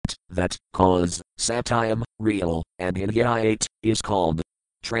that cause, satyam, real, and hinayate, is called.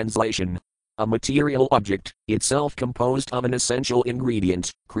 Translation. A material object, itself composed of an essential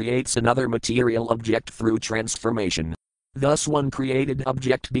ingredient, creates another material object through transformation. Thus one created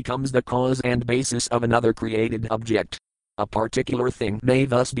object becomes the cause and basis of another created object. A particular thing may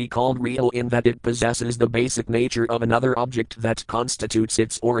thus be called real in that it possesses the basic nature of another object that constitutes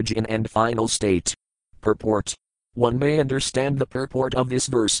its origin and final state. Purport. One may understand the purport of this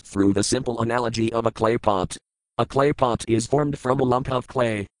verse through the simple analogy of a clay pot. A clay pot is formed from a lump of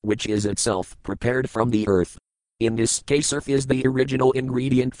clay, which is itself prepared from the earth. In this case, earth is the original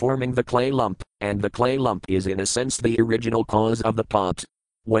ingredient forming the clay lump, and the clay lump is in a sense the original cause of the pot.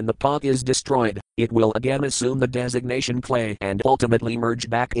 When the pot is destroyed, it will again assume the designation clay and ultimately merge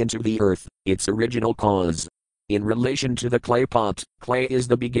back into the earth, its original cause. In relation to the clay pot, clay is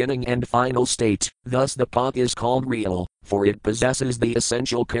the beginning and final state, thus the pot is called real, for it possesses the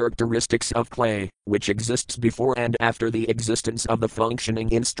essential characteristics of clay, which exists before and after the existence of the functioning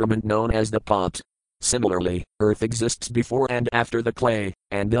instrument known as the pot. Similarly, earth exists before and after the clay,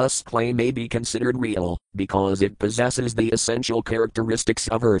 and thus clay may be considered real, because it possesses the essential characteristics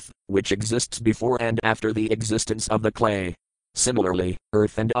of earth, which exists before and after the existence of the clay. Similarly,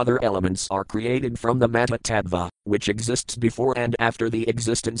 earth and other elements are created from the Mahatattva, which exists before and after the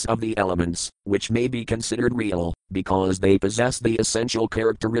existence of the elements, which may be considered real, because they possess the essential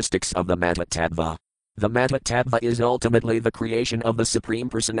characteristics of the Mahatattva. The Mahatattva is ultimately the creation of the Supreme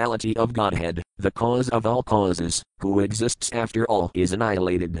Personality of Godhead, the cause of all causes, who exists after all is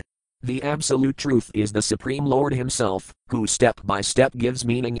annihilated. The Absolute Truth is the Supreme Lord Himself, who step by step gives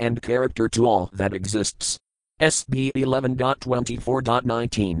meaning and character to all that exists. SB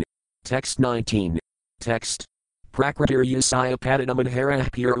 11.24.19. Text 19. Text. Prakritiryasaya padanamadharah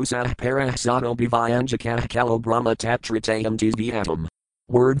purusah parah sato bhivayanjakah kalo brahma tatritayam tisvyatam.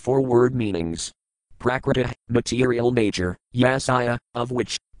 Word for word meanings. Prakriti, material nature, yasaya, of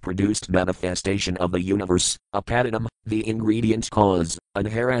which, produced manifestation of the universe, apadanam, the ingredient cause,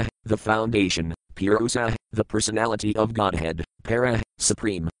 adhara, the foundation, purusa, the personality of Godhead, para,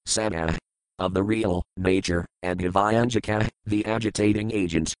 supreme, sada, of the real nature, and hivayanjaka, the agitating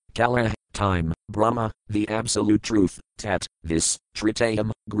agent, kala, time, Brahma, the absolute truth, tat, this,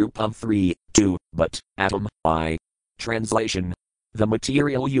 tritayam, group of three, two, but, atom, I. Translation. The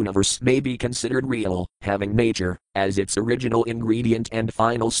material universe may be considered real, having nature as its original ingredient and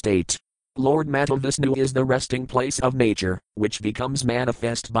final state. Lord Mahavishnu is the resting place of nature, which becomes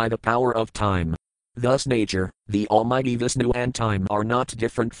manifest by the power of time. Thus nature, the Almighty Vishnu, and time are not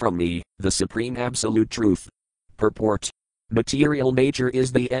different from me, the Supreme Absolute Truth. Purport. Material nature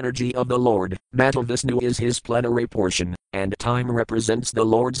is the energy of the Lord, Mahavishnu is His plenary portion, and time represents the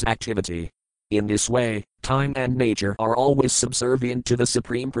Lord's activity. In this way, time and nature are always subservient to the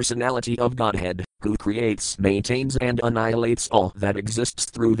Supreme Personality of Godhead, who creates, maintains, and annihilates all that exists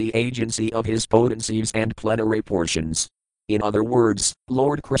through the agency of His potencies and plenary portions. In other words,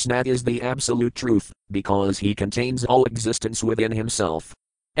 Lord Krishna is the Absolute Truth, because He contains all existence within Himself.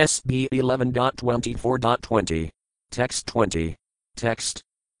 SB 11.24.20. Text 20. Text.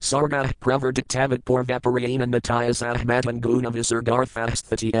 Sargah pravarditavat porvaparayana natayasah matan guna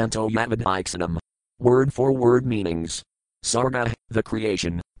visargarthasthati anto yavadiksanam. Word for word meanings. Sargah, the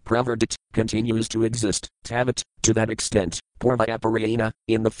creation, pravardit, continues to exist, tavat, to that extent, porvaparayana,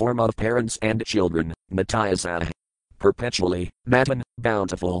 in the form of parents and children, natayasah, perpetually, matan,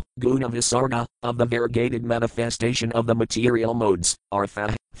 bountiful, guna visarga, of the variegated manifestation of the material modes,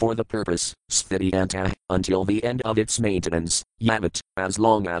 artha, for the purpose, sthitiyanta, until the end of its maintenance, yavat, as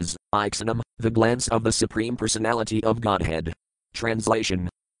long as, iksanam, the glance of the Supreme Personality of Godhead. Translation.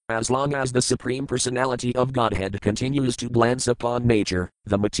 As long as the Supreme Personality of Godhead continues to glance upon nature,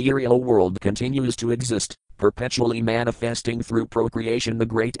 the material world continues to exist, perpetually manifesting through procreation the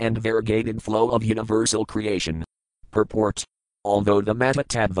great and variegated flow of universal creation. Purport. Although the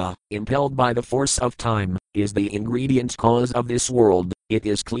Mahatattva, impelled by the force of time, is the ingredient cause of this world, it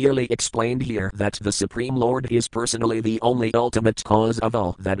is clearly explained here that the Supreme Lord is personally the only ultimate cause of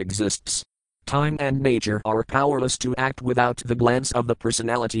all that exists. Time and nature are powerless to act without the glance of the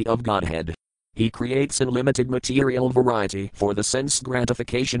personality of Godhead. He creates unlimited material variety for the sense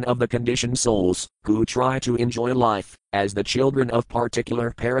gratification of the conditioned souls, who try to enjoy life, as the children of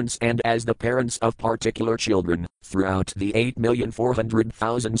particular parents and as the parents of particular children, throughout the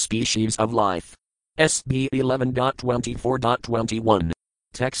 8,400,000 species of life. SB 11.24.21.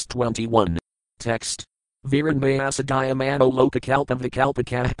 Text 21. Text. Viranmayasadaya mano lokakalpam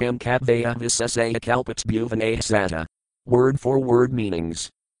vikalpakahpam katvaya visesaya kalpat bhuvanaya sata. Word for word meanings.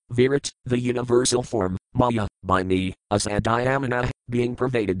 Virat, the universal form, Maya, by me, asadhyamana, being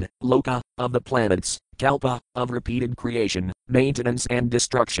pervaded, loka, of the planets, kalpa, of repeated creation, maintenance and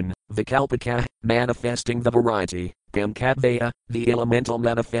destruction, vikalpika, manifesting the variety, kamkatvaya, the elemental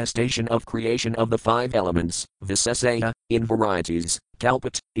manifestation of creation of the five elements, visesaya, in varieties,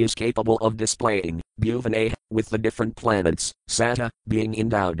 kalpat, is capable of displaying, bhuvane, with the different planets, sata, being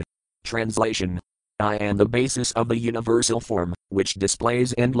endowed. Translation. I am the basis of the universal form, which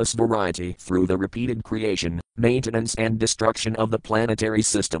displays endless variety through the repeated creation, maintenance and destruction of the planetary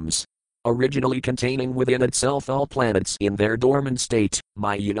systems. Originally containing within itself all planets in their dormant state,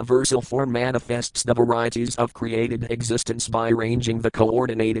 my universal form manifests the varieties of created existence by arranging the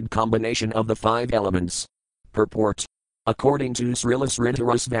coordinated combination of the five elements. Purport. According to Srila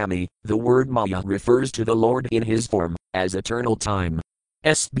Sridhara Swami, the word Maya refers to the Lord in his form, as eternal time.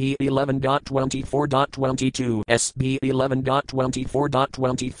 SB 11.24.22, SB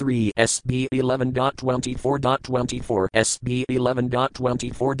 11.24.23, SB 11.24.24, SB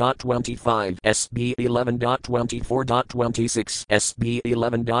 11.24.25, SB 11.24.26, SB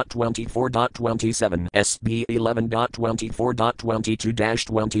 11.24.27, SB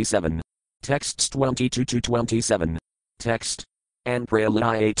 11.24.22-27. Texts 22 to 27. Text. And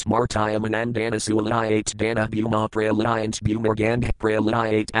praliyate martyam anandanasuliyate dana bhuma pralayant bhumargandha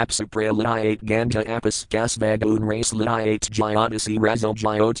pralayate apsu pralayate gandha apis gasvagoon rasliyate jyotisi razo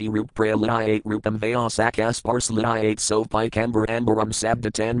jyoti rup pralayate rupam vayasakas parsliyate sopikambar ambaram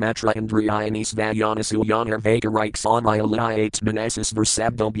sabdatan matra indriyanis vayanasuyanar vakarike sonayaliyate manasis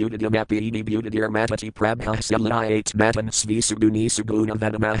versabdo butadam apidi butadir matati prabhasalayate matan svisuguni suguna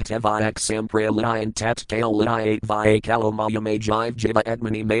vedamahtavayak sampralayant tat kalayate vayakalomayamaj Jiva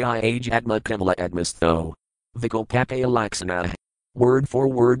Admani may I age Atma Kamala Admastho. Vikalpapaya Laksana. Word for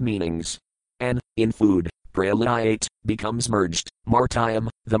word meanings. And, in food, pralayate, becomes merged, martyam,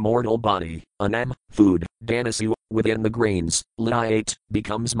 the mortal body, anam, food, danasu, within the grains, liate,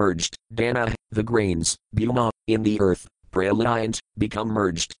 becomes merged, dana, the grains, bhuma, in the earth, pralayant, become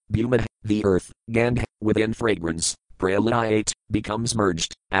merged, bhuma, the earth, gandha, within fragrance, pralayate, becomes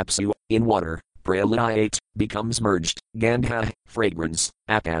merged, apsu, in water. Pralayate, becomes merged, gandha, fragrance,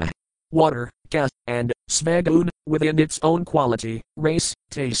 apa, water, ka, and, svagun, within its own quality, race,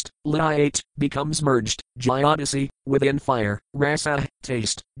 taste, liate, becomes merged, jyotisi, within fire, rasa,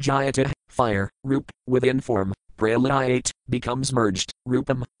 taste, jyata, fire, rup, within form, pralayate, becomes merged,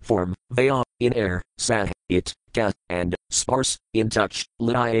 rupam, form, vaya, in air, sa, it, ka, and, sparse, in touch,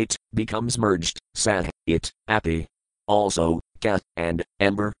 liate, becomes merged, sa, it, api. Also, ka, and,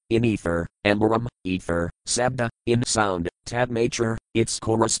 ember, in ether, emberum, ether, sabda, in sound, tadmature, its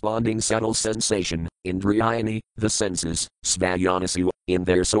corresponding subtle sensation, indriyani, the senses, svayanasu, in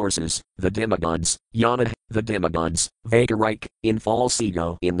their sources, the demigods, yana, the demigods, vakarike, in false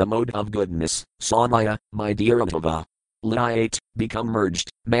ego, in the mode of goodness, sanaya, my dear Uddhava. Liate, become merged,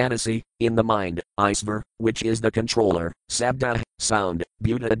 manasi, in the mind, Isvar, which is the controller, sabda, sound,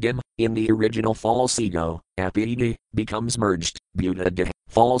 butadim, in the original false ego, apidi, becomes merged, butad,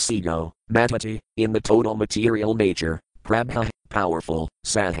 false ego, matati, in the total material nature, prabha, powerful,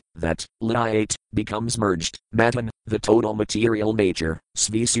 sah, that, liate, becomes merged, matan, the total material nature,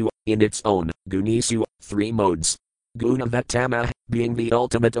 svisu, in its own, gunisu, three modes. Gunavatama, being the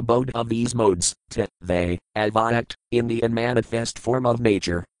ultimate abode of these modes, they, avayakt, in the unmanifest form of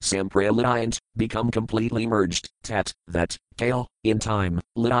nature, sampralayant, become completely merged, tat, that, kale, in time,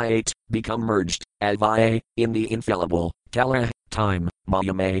 liate, become merged, avaya, in the infallible, kala, time,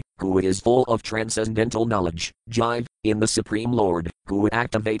 mayame, who is full of transcendental knowledge, jive, in the Supreme Lord, who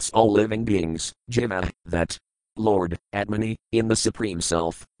activates all living beings, jiva, that, Lord, Atmani, in the Supreme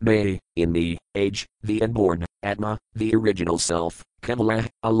Self, May, in the age, the unborn, Atma, the original Self, Kamala,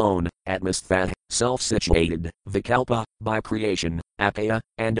 alone, Atmastha, self-situated, Vikalpa, by creation, Apaya,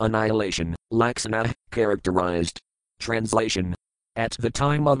 and annihilation, Laksana, characterized. Translation. At the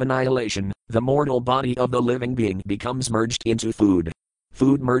time of annihilation, the mortal body of the living being becomes merged into food.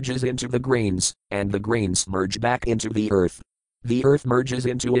 Food merges into the grains, and the grains merge back into the earth. The earth merges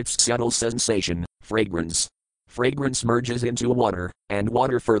into its subtle sensation, fragrance. Fragrance merges into water, and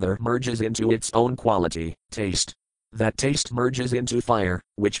water further merges into its own quality, taste. That taste merges into fire,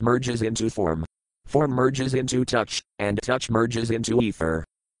 which merges into form. Form merges into touch, and touch merges into ether.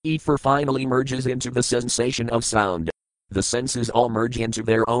 Ether finally merges into the sensation of sound. The senses all merge into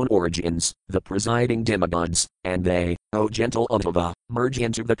their own origins, the presiding demigods, and they, O gentle Uddhava, merge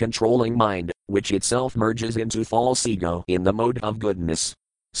into the controlling mind, which itself merges into false ego in the mode of goodness.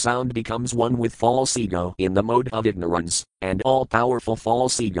 Sound becomes one with false ego in the mode of ignorance, and all-powerful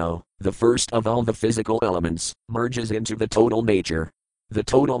false ego, the first of all the physical elements, merges into the total nature. The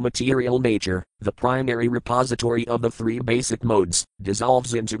total material nature, the primary repository of the three basic modes,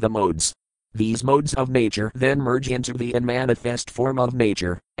 dissolves into the modes. These modes of nature then merge into the unmanifest form of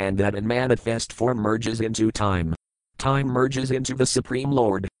nature, and that unmanifest form merges into time. Time merges into the Supreme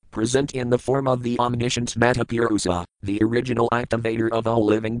Lord, present in the form of the omniscient Matapurusa, the original activator of all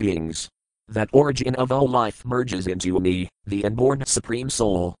living beings. That origin of all life merges into me, the unborn Supreme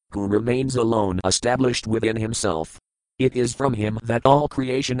Soul, who remains alone established within himself. It is from him that all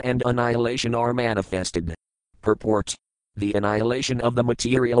creation and annihilation are manifested. Purport. The annihilation of the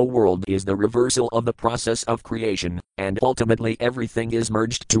material world is the reversal of the process of creation, and ultimately everything is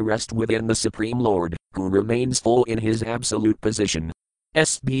merged to rest within the Supreme Lord, who remains full in his absolute position.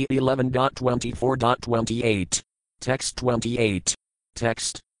 SB 11.24.28. Text 28.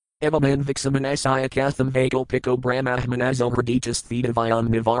 Text. Evaman vixamanasaya katham vagal pico brahmahmanazo herditas theta vyam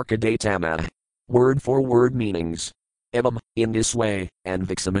nivarka datama. Word for word meanings. Evam, in this way, and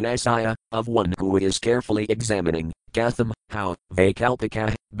vixamanasaya, of one who is carefully examining, katham, how,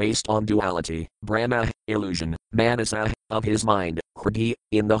 vaikalpika, based on duality, brahma, illusion, manasa, of his mind, hrdi,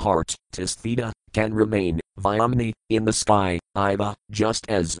 in the heart, tistheta, can remain, vyamni, in the sky, iva, just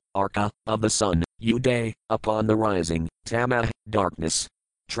as, arka, of the sun, uday, upon the rising, tama, darkness.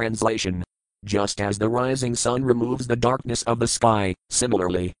 Translation. Just as the rising sun removes the darkness of the sky,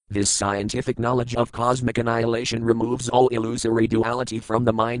 similarly, this scientific knowledge of cosmic annihilation removes all illusory duality from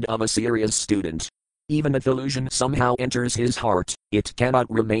the mind of a serious student. Even if illusion somehow enters his heart, it cannot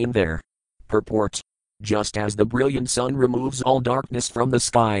remain there. Purport. Just as the brilliant sun removes all darkness from the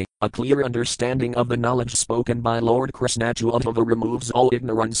sky, a clear understanding of the knowledge spoken by Lord Krishna to Uddhava removes all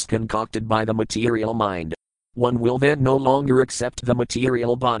ignorance concocted by the material mind. One will then no longer accept the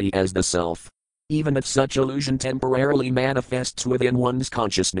material body as the self. Even if such illusion temporarily manifests within one's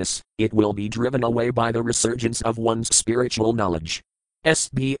consciousness, it will be driven away by the resurgence of one's spiritual knowledge.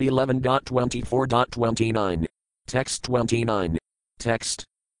 SB 11.24.29. Text 29. Text.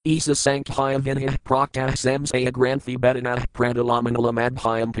 Isa Sankhya Vinah Praktah Samsaya Granthi Bedanah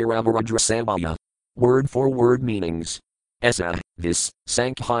Pradalamanalamadhyam Piravarudrasavaya. Word for word meanings. Esa, this,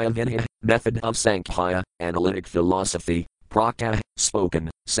 Sankhya Vinah, method of Sankhya, analytic philosophy, Praktah,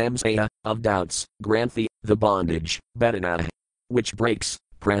 spoken, Samsaya, of doubts, Granthi, the bondage, Bedana, which breaks,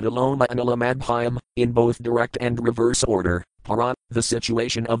 Pradaloma Analamadhyam, in both direct and reverse order, Para, the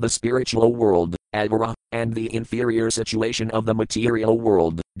situation of the spiritual world, Avara, and the inferior situation of the material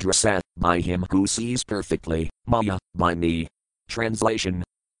world, Drasa, by him who sees perfectly, Maya, by me. Translation.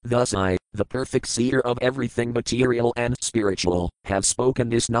 Thus I, the perfect seer of everything material and spiritual, have spoken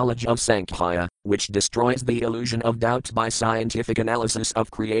this knowledge of Sankhya, which destroys the illusion of doubt by scientific analysis of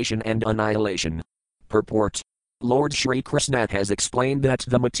creation and annihilation. Purport. Lord Shri Krishna has explained that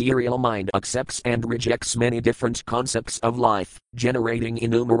the material mind accepts and rejects many different concepts of life, generating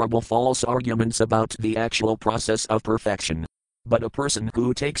innumerable false arguments about the actual process of perfection. But a person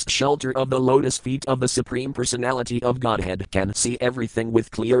who takes shelter of the lotus feet of the Supreme Personality of Godhead can see everything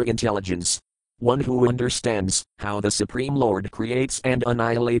with clear intelligence. One who understands how the Supreme Lord creates and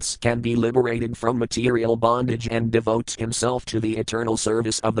annihilates can be liberated from material bondage and devote himself to the eternal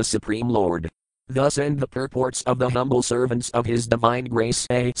service of the Supreme Lord. Thus end the purports of the humble servants of His Divine Grace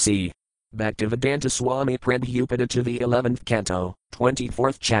A.C. Bhaktivedanta Swami Prabhupada to the 11th canto,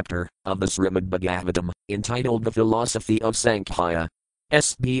 24th chapter, of the Srimad Bhagavatam, entitled The Philosophy of Sankhya.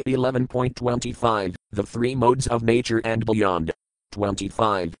 SB 11.25, The Three Modes of Nature and Beyond.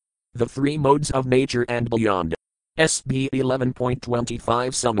 25. The Three Modes of Nature and Beyond. SB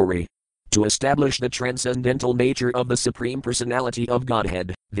 11.25 Summary. To establish the transcendental nature of the Supreme Personality of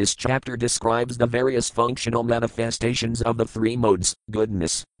Godhead, this chapter describes the various functional manifestations of the three modes,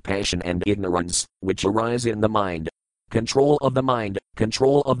 goodness, passion and ignorance, which arise in the mind. Control of the mind,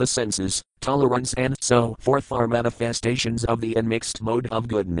 control of the senses, tolerance and so forth are manifestations of the unmixed mode of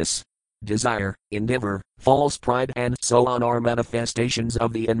goodness. Desire, endeavor, false pride and so on are manifestations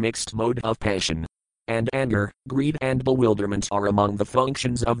of the unmixed mode of passion. And anger, greed and bewilderment are among the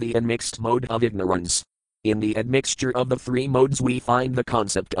functions of the unmixed mode of ignorance. In the admixture of the three modes we find the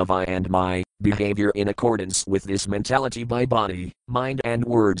concept of I and my, behavior in accordance with this mentality by body, mind and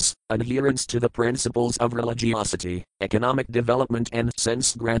words, adherence to the principles of religiosity, economic development and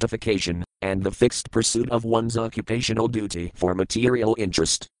sense gratification, and the fixed pursuit of one's occupational duty for material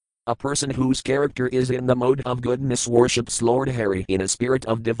interest. A person whose character is in the mode of goodness worships Lord Hari in a spirit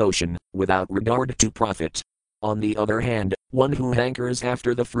of devotion, without regard to profit. On the other hand, one who hankers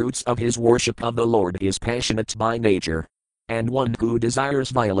after the fruits of his worship of the Lord is passionate by nature. And one who desires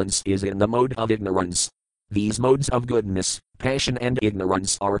violence is in the mode of ignorance. These modes of goodness, passion, and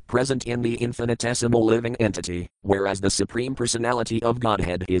ignorance are present in the infinitesimal living entity, whereas the Supreme Personality of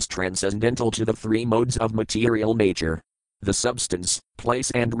Godhead is transcendental to the three modes of material nature. The substance, place,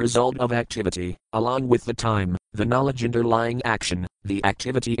 and result of activity, along with the time, the knowledge underlying action, the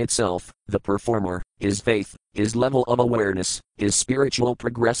activity itself, the performer, his faith, his level of awareness, his spiritual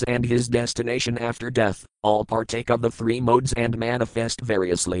progress, and his destination after death, all partake of the three modes and manifest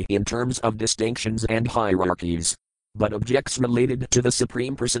variously in terms of distinctions and hierarchies. But objects related to the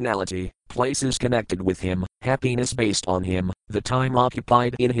Supreme Personality, places connected with Him, happiness based on Him, the time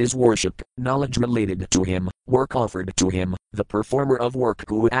occupied in His worship, knowledge related to Him, work offered to Him, the performer of work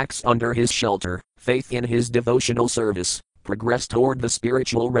who acts under His shelter, faith in His devotional service, progress toward the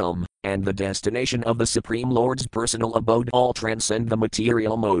spiritual realm, and the destination of the Supreme Lord's personal abode all transcend the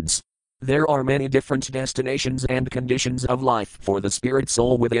material modes. There are many different destinations and conditions of life for the spirit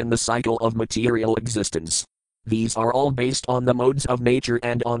soul within the cycle of material existence. These are all based on the modes of nature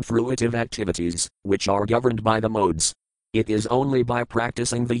and on fruitive activities, which are governed by the modes. It is only by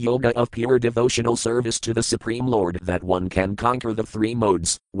practicing the yoga of pure devotional service to the Supreme Lord that one can conquer the three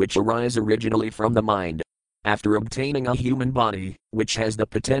modes, which arise originally from the mind. After obtaining a human body, which has the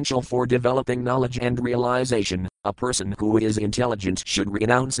potential for developing knowledge and realization, a person who is intelligent should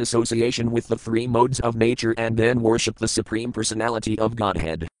renounce association with the three modes of nature and then worship the Supreme Personality of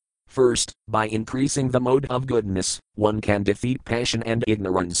Godhead. First, by increasing the mode of goodness, one can defeat passion and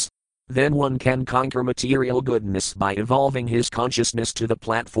ignorance. Then one can conquer material goodness by evolving his consciousness to the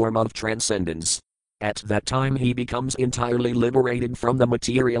platform of transcendence. At that time he becomes entirely liberated from the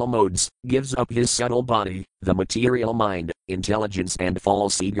material modes, gives up his subtle body, the material mind, intelligence and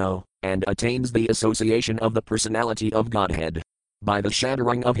false ego, and attains the association of the personality of Godhead. By the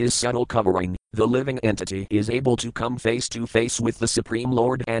shattering of his subtle covering, the living entity is able to come face to face with the Supreme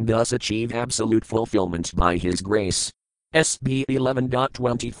Lord and thus achieve absolute fulfillment by His grace. SB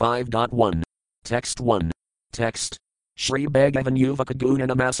 11.25.1. Text 1. Text. Shri Bhagavan Yuvaka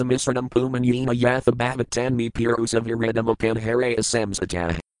Gunanamasa Misranam Pumanyina Yatha Bhavatanmi Purusa Viridam Panharaya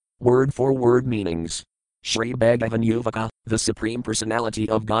Samsata. Word for word meanings. Shri Bhagavan Yuvaka, the Supreme Personality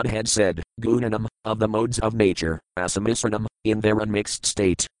of Godhead said, Gunanam, of the modes of nature, Asamisranam, in their unmixed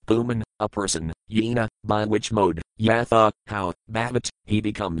state, Puman, a person, Yena, by which mode, Yatha, how, Bhavat, he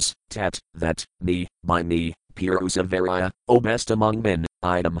becomes, Tat, that, me, by me, Purusa Viraya, O best among men,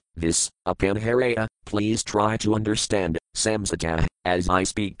 item, this, Apanharaya, please try to understand, Samsata, as I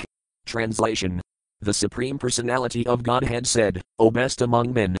speak. Translation. The Supreme Personality of Godhead said, O best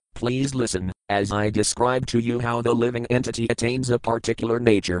among men, please listen, as I describe to you how the living entity attains a particular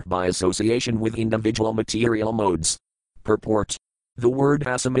nature by association with individual material modes. Purport. The word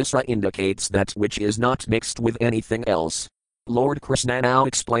asamisra indicates that which is not mixed with anything else. Lord Krishna now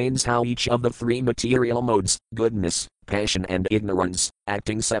explains how each of the three material modes, goodness, passion and ignorance,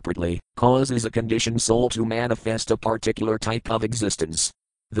 acting separately, causes a conditioned soul to manifest a particular type of existence.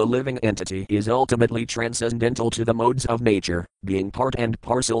 The living entity is ultimately transcendental to the modes of nature, being part and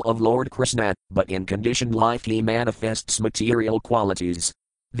parcel of Lord Krishna, but in conditioned life he manifests material qualities.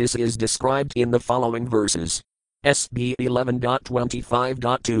 This is described in the following verses. SB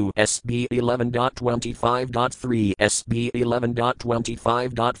 11.25.2, SB 11.25.3, SB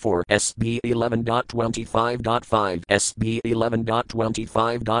 11.25.4, SB 11.25.5, SB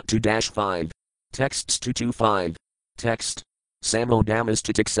 11.25.2-5. Texts 225. Text. Samodamas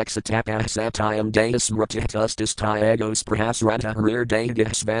titik-sexatapah satyam deus mratitustis tyagos prahasrata harir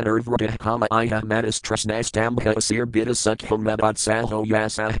deagis vanurvrata kama iha matis tresnastambha asir bitasukho mebatsalho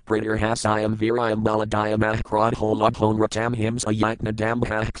yasah pratir hasayam virayam baladayamah krodholabhon ratam hims ayakna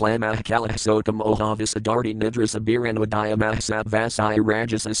dambha klamah kalah sokam ohavis adarti nidras abiranwadayamah sabvasai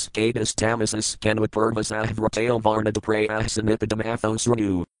rajasas katas tamasis kanwapurvasah vrateo varna deprayah sanipidamathos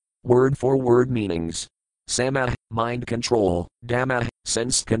ranu. Word for word meanings. Sama, mind control, Dhamma,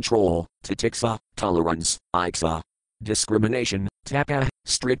 sense control, Titiksa, tolerance, Iksa, discrimination, Tapa,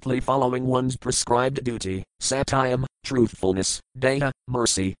 strictly following one's prescribed duty, Satyam, truthfulness, Daya,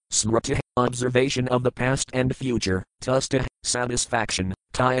 mercy, Smriti, observation of the past and future, Tusta, satisfaction,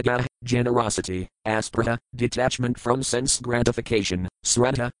 Tyaga, generosity, Asprita, detachment from sense gratification,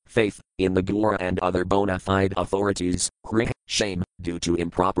 Sraddha, faith, in the Guru and other bona fide authorities, Kriha, shame, due to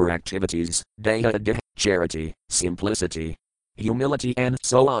improper activities, Daya, charity, simplicity, humility and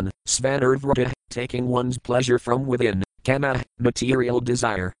so on, Svanurvrata, taking one's pleasure from within, Kama, material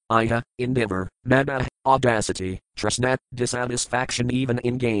desire, Iha, endeavor, Mada, audacity, Trasna, dissatisfaction even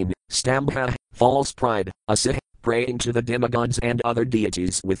in gain, Stambha, false pride, Asih, praying to the demigods and other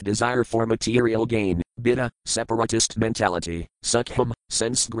deities with desire for material gain. Bidda, separatist mentality. Sukham,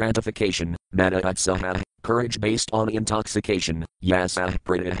 sense gratification. Mada utsaha, courage based on intoxication. Yasa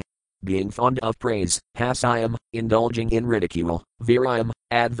pradha, being fond of praise. Hasayam, indulging in ridicule. Virayam,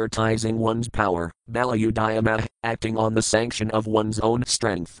 advertising one's power. Balayudayama, acting on the sanction of one's own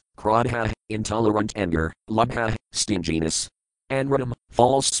strength. Krodha, intolerant anger. Lubha, stinginess. Anradam,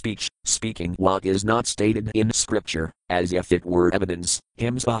 false speech, speaking what is not stated in scripture, as if it were evidence.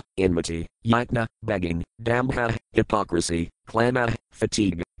 Himsa, enmity. Yajna, begging. Dambha, hypocrisy. Klama,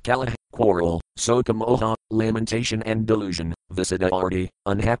 fatigue. Kala, quarrel. Sokamoha, lamentation and delusion. Visidarti,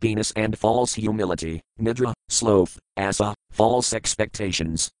 unhappiness and false humility. Nidra, sloth. Asa, false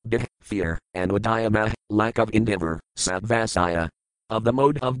expectations. Bih, fear. Anudayama, lack of endeavor. Sadvasaya, of the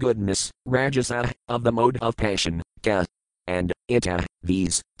mode of goodness. Rajasa, of the mode of passion. Ka, and ita,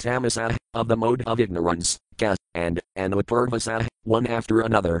 these. Tamasa, of the mode of ignorance. Ka, and anupurvasa, one after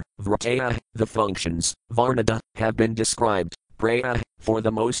another. Vrataya, the functions. Varnada, have been described. Praya, for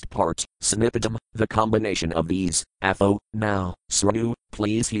the most part. Snipatam, the combination of these. Atho, now. Sranu,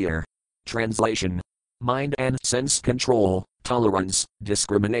 please hear. Translation. Mind and sense control, tolerance,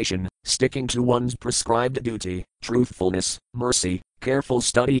 discrimination, sticking to one's prescribed duty, truthfulness, mercy, careful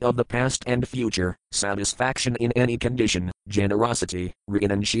study of the past and future, satisfaction in any condition, generosity,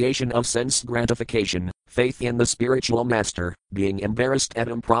 renunciation of sense gratification, faith in the spiritual master, being embarrassed at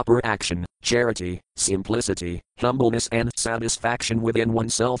improper action, charity, simplicity, humbleness and satisfaction within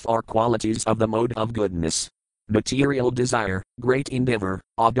oneself are qualities of the mode of goodness. Material desire, great endeavor,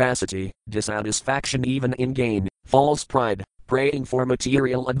 audacity, dissatisfaction even in gain, false pride, praying for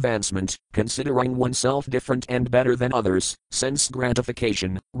material advancement, considering oneself different and better than others, sense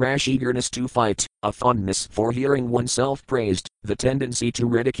gratification, rash eagerness to fight, a fondness for hearing oneself praised, the tendency to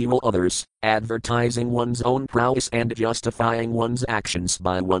ridicule others, advertising one's own prowess and justifying one's actions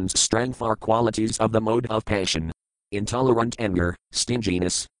by one's strength are qualities of the mode of passion. Intolerant anger,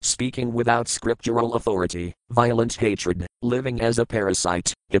 stinginess, speaking without scriptural authority, violent hatred, living as a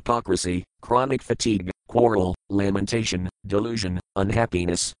parasite, hypocrisy, chronic fatigue, quarrel, lamentation, delusion,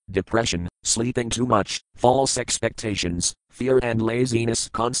 unhappiness, depression, sleeping too much, false expectations, fear and laziness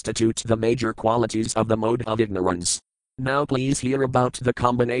constitute the major qualities of the mode of ignorance. Now please hear about the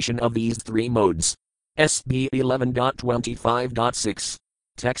combination of these three modes. SB 11.25.6.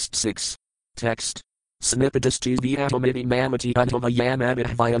 Text 6. Text. Snipatistis viatomiti mamati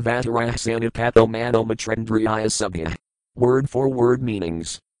udhavayamabit vyavatara sanipatho manomatrendriya subhya. Word for word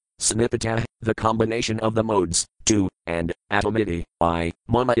meanings. Snipata, the combination of the modes, to, and, atomiti, I,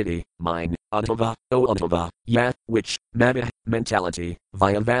 mamaiti, mine, udhava, o udhava, ya, which, mabha, mentality,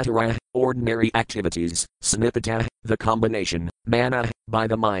 vyavatara, ordinary activities, snipata, the combination, mana, by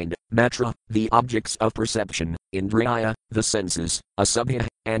the mind, matra, the objects of perception, indriya, the senses, asubhya,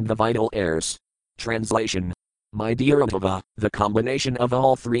 and the vital airs. Translation. My dear Uddhava, the combination of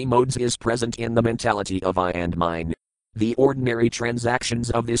all three modes is present in the mentality of I and mine. The ordinary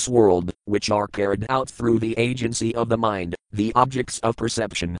transactions of this world, which are carried out through the agency of the mind, the objects of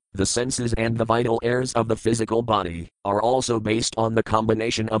perception, the senses and the vital airs of the physical body, are also based on the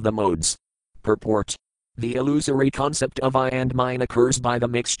combination of the modes. Purport. The illusory concept of I and mine occurs by the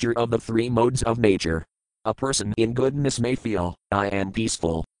mixture of the three modes of nature. A person in goodness may feel, I am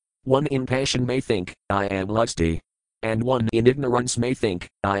peaceful. One in passion may think, I am lusty. And one in ignorance may think,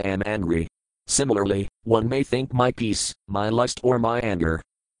 I am angry. Similarly, one may think my peace, my lust or my anger.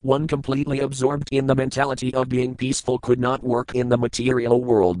 One completely absorbed in the mentality of being peaceful could not work in the material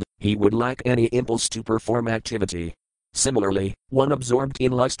world, he would lack any impulse to perform activity. Similarly, one absorbed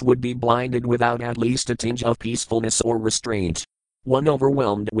in lust would be blinded without at least a tinge of peacefulness or restraint. One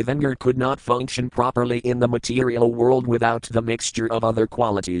overwhelmed with anger could not function properly in the material world without the mixture of other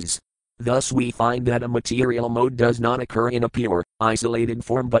qualities. Thus we find that a material mode does not occur in a pure, isolated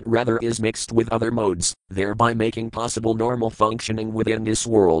form but rather is mixed with other modes, thereby making possible normal functioning within this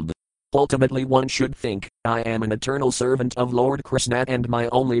world. Ultimately one should think, I am an eternal servant of Lord Krishna and my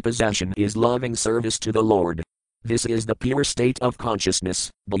only possession is loving service to the Lord. This is the pure state of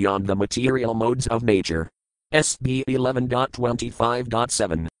consciousness, beyond the material modes of nature. SB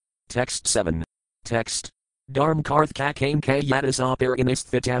 11.25.7. Text 7. Text. Dharmkarth kakame kayatasapar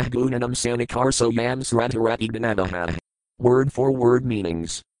inisthatah gunanam sanikarso yam srataratigdanavaha. Word for word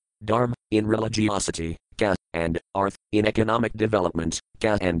meanings. Dharm, in religiosity, ka, and, arth, in economic development,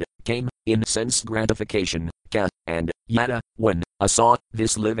 ka and, kame, in sense gratification, ka, and, yata, when, asa,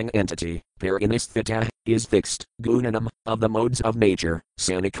 this living entity, parinisthatah, is fixed, gunanam, of the modes of nature,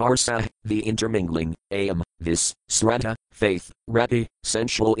 sanikarsa, the intermingling, ayam, this, srata, faith, rati,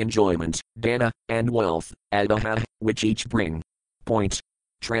 sensual enjoyment, dana, and wealth, adaha, which each bring. Point.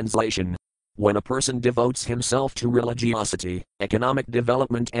 Translation. When a person devotes himself to religiosity, economic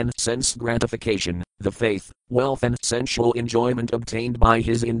development and sense gratification, the faith, wealth and sensual enjoyment obtained by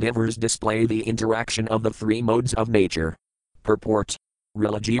his endeavors display the interaction of the three modes of nature. Purport.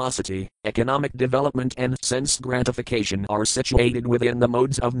 Religiosity, economic development and sense gratification are situated within the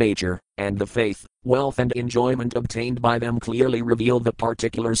modes of nature, and the faith, wealth and enjoyment obtained by them clearly reveal the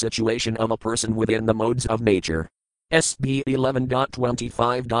particular situation of a person within the modes of nature. SB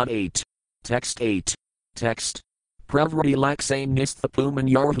 11.25.8. Text 8. Text. Pravrati laksane nisthapuman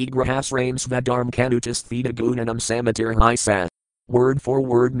yarhi grahas rames vadarm kanutis theta gunanam samatir isa. Word for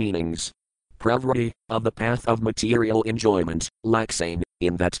word meanings. Pravrati, of the path of material enjoyment, laksane,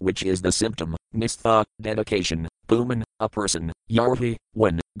 in that which is the symptom, nistha, dedication, puman, a person, yarhi,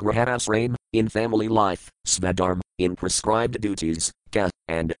 when, grahasrame, in family life, svadharm, in prescribed duties, ka,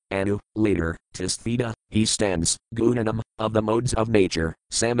 and, anu, later, tisthita, he stands, gunanam, of the modes of nature,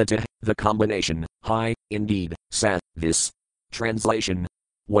 samata, the combination, high, indeed, sa, this. Translation.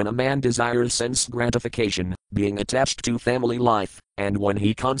 When a man desires sense gratification, being attached to family life, and when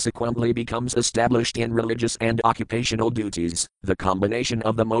he consequently becomes established in religious and occupational duties, the combination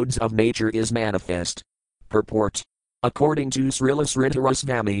of the modes of nature is manifest. Purport. According to Srila Sridhara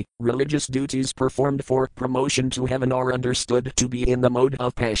Swami, religious duties performed for promotion to heaven are understood to be in the mode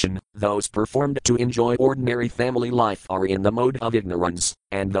of passion, those performed to enjoy ordinary family life are in the mode of ignorance,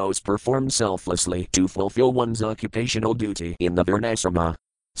 and those performed selflessly to fulfill one's occupational duty in the varnasrama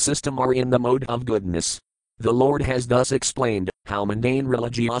system are in the mode of goodness. The Lord has thus explained how mundane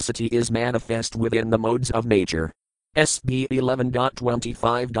religiosity is manifest within the modes of nature. SB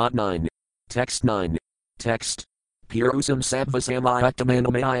 11.25.9. Text 9. Text. Purusam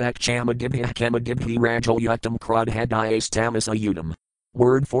sattvasamayaktamanamayak chamadibhi kamadibhi rajoyaktam kradhadayas tamasayudam.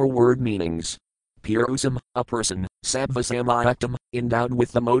 Word for word meanings. Purusam, a person, sattvasamayaktam, endowed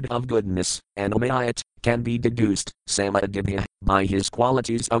with the mode of goodness, anamayat, can be deduced, samadibhi, by his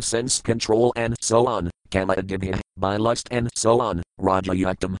qualities of sense control and so on, kamadibhi, by lust and so on,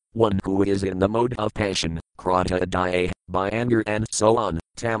 rajayaktam, one who is in the mode of passion, kradhadaya, by anger and so on,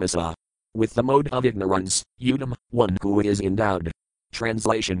 tamasa, with the mode of ignorance, udam, one who is endowed.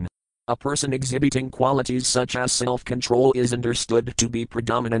 Translation. A person exhibiting qualities such as self-control is understood to be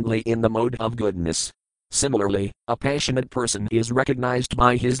predominantly in the mode of goodness. Similarly, a passionate person is recognized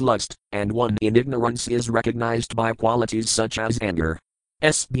by his lust, and one in ignorance is recognized by qualities such as anger.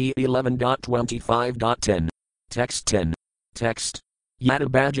 SB 11.25.10. Text 10. Text.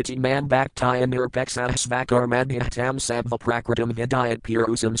 Yadabhajati man bhaktaya nirpeksah svakarmadhyam sabva prakritam vidayat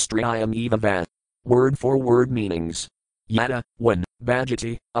purusam striyam eva va. Word for word meanings. Yada, when,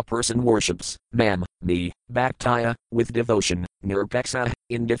 bhajati, a person worships, mam, me, bhaktaya, with devotion, nirpeksah,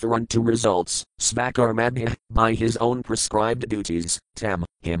 indifferent to results, svakarmadhya, by his own prescribed duties, tam,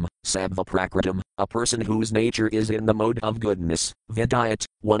 him, sabva prakritam, a person whose nature is in the mode of goodness, vidayat,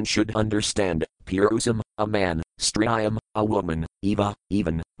 one should understand, purusam, a man, striyam, a woman, eva,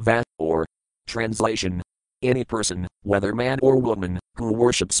 even, va, or. Translation. Any person, whether man or woman, who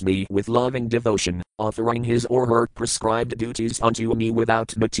worships me with loving devotion, offering his or her prescribed duties unto me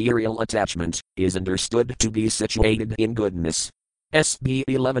without material attachment, is understood to be situated in goodness. SB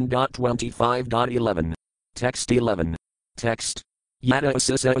 11.25.11. Text 11. Text. Yada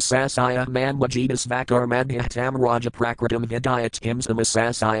asisa asasaya man wajidas vakarmadhyatam raja prakritam vidayat himsam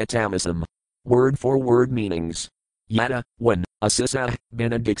asasaya tamasam. Word for word meanings. Yada, when, asisa,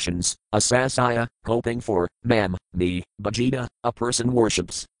 benedictions, asasaya, hoping for, mam, me, bhajita, a person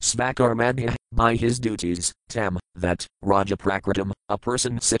worships, svakarmadhya, by his duties, tam, that, raja prakritam, a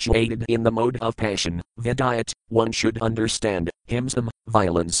person situated in the mode of passion, vidayat, one should understand, himsam,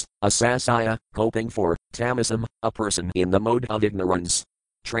 violence, asasaya, hoping for, tamasam, a person in the mode of ignorance.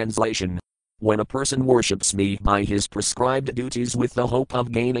 Translation. When a person worships me by his prescribed duties with the hope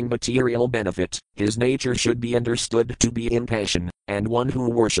of gaining material benefit, his nature should be understood to be in passion, and one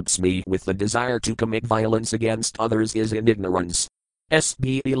who worships me with the desire to commit violence against others is in ignorance.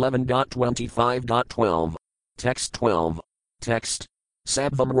 SB 11.25.12. Text 12. Text.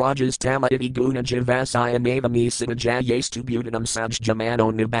 Sabvam rajas tama iti guna javasaya navami sinajayastu butanam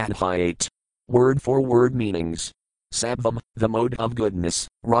sajjamano nibadhyate. Word for word meanings. Sabvam, the mode of goodness,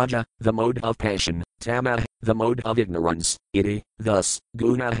 raja, the mode of passion, tama, the mode of ignorance, iti, thus,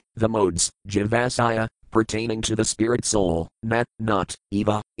 guna, the modes, javasaya, pertaining to the spirit soul, not,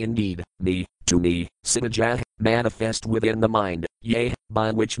 eva, indeed, me, to me, sinaja, manifest within the mind, yea,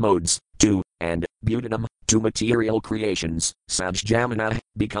 by which modes, to, and, butanam, to material creations, sajjamana,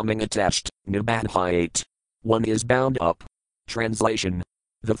 becoming attached, nibadhyate. one is bound up. Translation.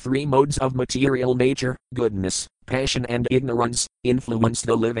 The three modes of material nature, goodness, passion, and ignorance, influence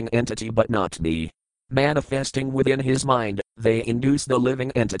the living entity but not me. Manifesting within his mind, they induce the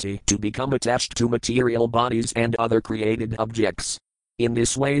living entity to become attached to material bodies and other created objects. In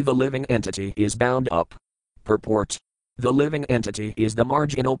this way, the living entity is bound up. Purport. The living entity is the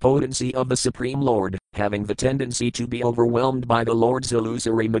marginal potency of the Supreme Lord, having the tendency to be overwhelmed by the Lord's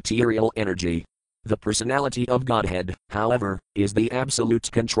illusory material energy. The personality of Godhead, however, is the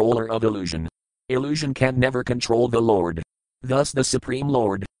absolute controller of illusion. Illusion can never control the Lord. Thus the Supreme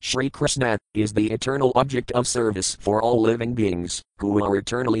Lord, Sri Krishna, is the eternal object of service for all living beings, who are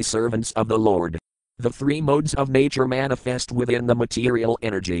eternally servants of the Lord. The three modes of nature manifest within the material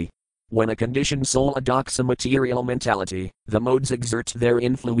energy. When a conditioned soul adopts a material mentality, the modes exert their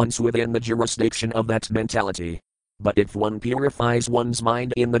influence within the jurisdiction of that mentality. But if one purifies one's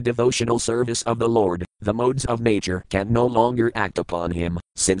mind in the devotional service of the Lord, the modes of nature can no longer act upon him,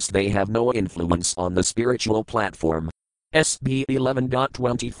 since they have no influence on the spiritual platform. SB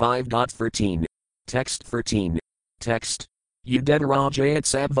 11.25.13. Text 13. Text. Udedharajayat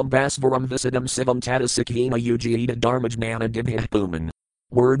Sabvam Basvaram Visidam Sivam Tata Sakina Ujita Dharmajnana Dibhah Puman.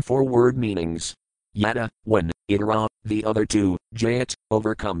 Word for word meanings. Yada, when, Idara, the other two, Jayat,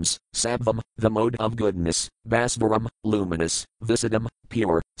 overcomes, Sabvam, the mode of goodness, Basvaram, luminous, Visidam,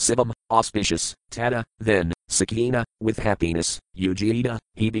 pure, Sivam, auspicious, Tata, then, Sakina, with happiness, Ujita,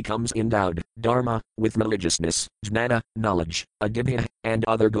 he becomes endowed, Dharma, with religiousness, Jnana, knowledge, Adibhya, and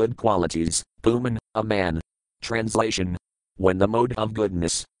other good qualities, Puman, a man. Translation. When the mode of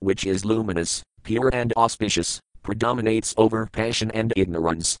goodness, which is luminous, pure and auspicious, predominates over passion and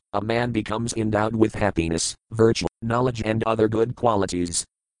ignorance, a man becomes endowed with happiness, virtue, knowledge, and other good qualities.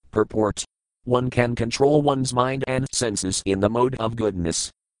 Purport. One can control one's mind and senses in the mode of goodness.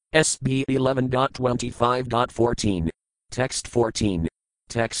 SB 11.25.14. Text 14.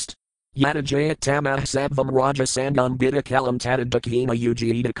 Text. Yada jayat tamah sabvam raja sandam bida kalam tata dakina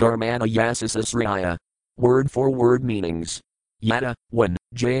ujita karmana yasasasraya. Word for word meanings. Yada, when,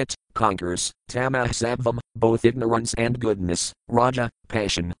 Jayat, conquers, Tamah Sabvam, both ignorance and goodness, Raja,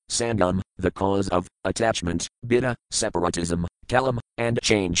 passion, Sangam, the cause of attachment, Bida, separatism, Kalam, and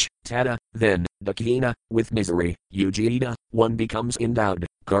change, Tata, then, Dakina, with misery, Ujita, one becomes endowed,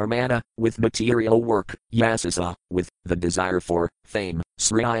 Karmana, with material work, Yasasa, with the desire for fame,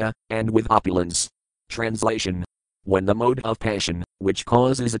 Sriya, and with opulence. Translation. When the mode of passion, which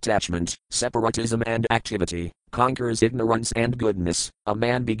causes attachment, separatism, and activity, conquers ignorance and goodness, a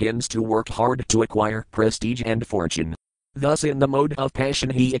man begins to work hard to acquire prestige and fortune. Thus, in the mode of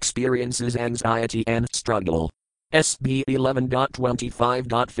passion, he experiences anxiety and struggle. SB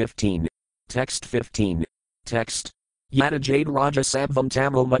 11.25.15. Text 15. Text. Yada jade raja sabvam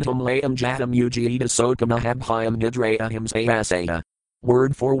tamo madhum layam jatam ujita sokamahambhayam nidraya himsayasaya.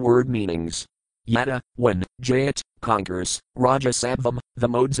 Word for word meanings. Yada, when, Jayat, conquers, Raja Sabvam, the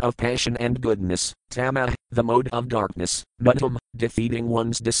modes of passion and goodness, Tamah, the mode of darkness, Madhum, defeating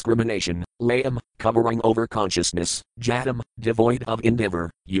one's discrimination, Layam, covering over consciousness, Jatam, devoid of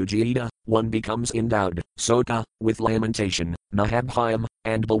endeavor, Ujita, one becomes endowed, Soka, with lamentation, Mahabhayam,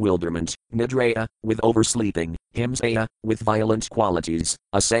 and bewilderment, Nidraya, with oversleeping, Himsaya, with violent qualities,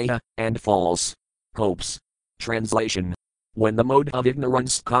 Asaya, and false hopes. Translation. When the mode of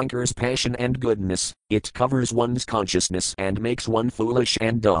ignorance conquers passion and goodness, it covers one's consciousness and makes one foolish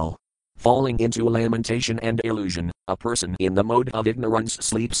and dull. Falling into lamentation and illusion, a person in the mode of ignorance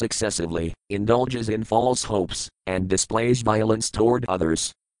sleeps excessively, indulges in false hopes, and displays violence toward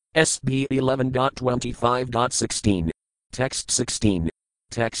others. SB 11.25.16. Text 16.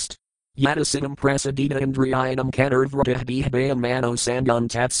 Text. Yadasidam prasadita indriyanam kanurvratah bihbayam mano sangam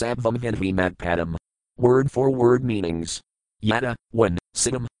tat sabvam vinhimat padam. Word for word meanings. Yada, when,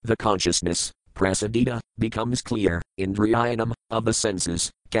 siddham, the consciousness, prasadita, becomes clear, indriyanam, of the senses,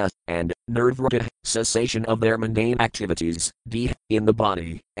 ka, and, nirvrata, cessation of their mundane activities, di, in the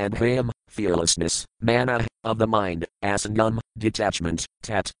body, and bhayam, fearlessness, mana, of the mind, asangam, detachment,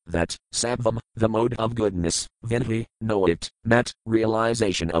 tat, that, sabvam, the mode of goodness, vinhi, know it, mat,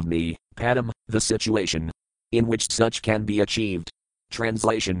 realization of me, padam, the situation in which such can be achieved.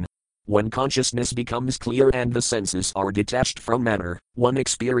 Translation. When consciousness becomes clear and the senses are detached from matter, one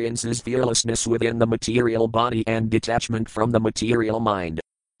experiences fearlessness within the material body and detachment from the material mind.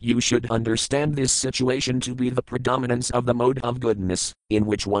 You should understand this situation to be the predominance of the mode of goodness, in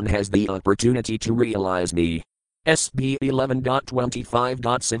which one has the opportunity to realize me. SB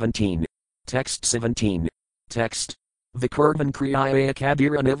 11.25.17. Text 17. Text. Vikurvan kriyaya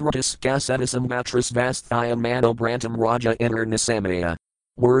kadira nivratis kasadisam matras vasthayam manobrantam raja enter nisamaya.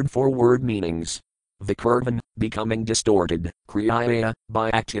 Word for word meanings. vikurvan, becoming distorted, kriyaya, by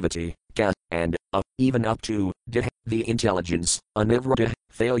activity, ka, and, even up to, dih, the intelligence, anivrata,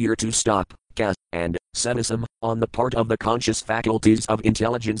 failure to stop, ka, and, sadism, on the part of the conscious faculties of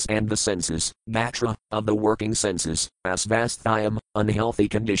intelligence and the senses, matra, of the working senses, asvasthayam, unhealthy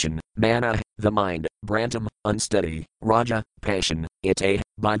condition, mana, the mind, brantam, unsteady, raja, passion, ite,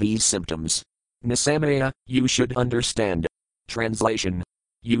 by these symptoms. Nisamaya, you should understand. Translation.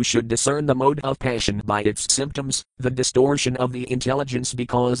 You should discern the mode of passion by its symptoms, the distortion of the intelligence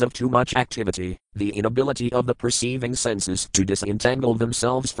because of too much activity, the inability of the perceiving senses to disentangle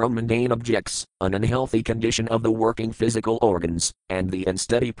themselves from mundane objects, an unhealthy condition of the working physical organs, and the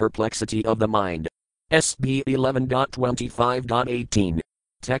unsteady perplexity of the mind. SB 11.25.18.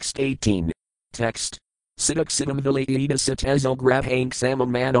 Text 18. Text. Siddhaksitam vilayita sitezo grabhank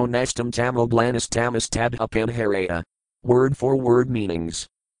samamano nestam tamoglanis tamas tadhapanharaya. Word for word meanings.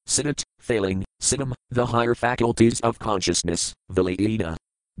 Siddhat, failing, siddham, the higher faculties of consciousness, vilayita,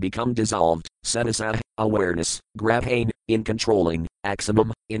 become dissolved, sadasah, awareness, grabhain, in controlling,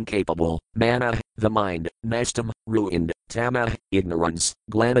 aksamam, incapable, mana, the mind, nestam, ruined, tamah, ignorance,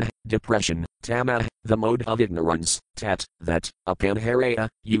 glanah, depression, tamah, the mode of ignorance, tat, that, apanharaya,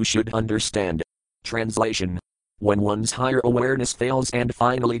 you should understand. Translation. When one's higher awareness fails and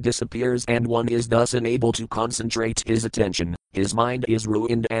finally disappears and one is thus unable to concentrate his attention, his mind is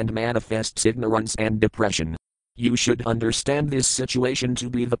ruined and manifests ignorance and depression. You should understand this situation to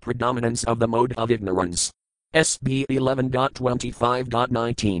be the predominance of the mode of ignorance. SB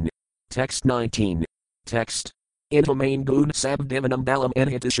 11.25.19. Text 19. Text. Intomain gun sabdivanam balam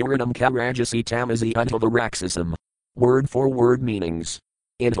enhitashuranam karajasi tamasi untavaraksasam. Word for word meanings.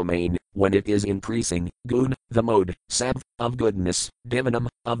 Intomain, when it is increasing, gun, the mode, sab, of goodness, divinam,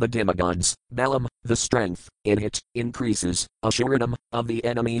 of the demigods, balam, the strength, in it, increases, ashuranam, of the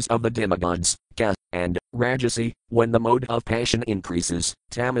enemies of the demigods, ka, and, rajasi, when the mode of passion increases,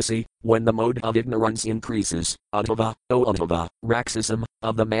 tamasi, when the mode of ignorance increases, uttava, o uttava, raksasam,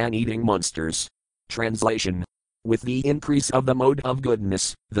 of the man-eating monsters. Translation. With the increase of the mode of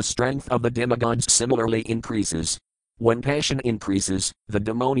goodness, the strength of the demigods similarly increases. When passion increases, the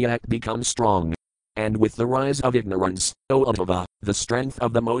demoniac becomes strong. And with the rise of ignorance, O uttava, the strength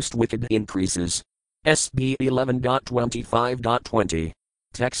of the most wicked increases. SB 11.25.20.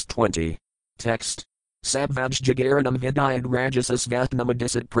 Text 20. Text. Sabvaj jagaranam vidayad rajasas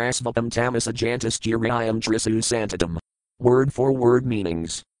vatnamadisat prasvatam tamasajantas jirayam trisu santatam. Word for word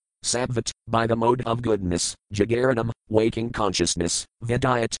meanings. Sattvat, by the mode of goodness, jagaranam, waking consciousness,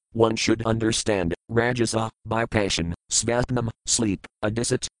 vidayat, one should understand, rajasa, by passion, svatnam, sleep,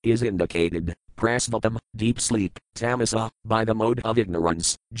 adisat, is indicated, prasvatam, deep sleep, tamasa, by the mode of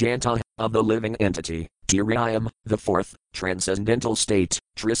ignorance, janta, of the living entity, tirayam, the fourth, transcendental state,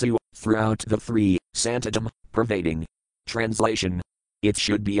 trisu, throughout the three, santatam, pervading. Translation. It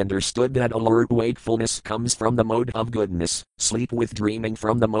should be understood that alert wakefulness comes from the mode of goodness, sleep with dreaming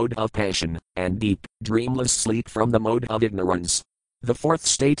from the mode of passion, and deep, dreamless sleep from the mode of ignorance. The fourth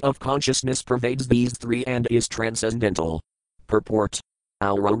state of consciousness pervades these three and is transcendental. Purport.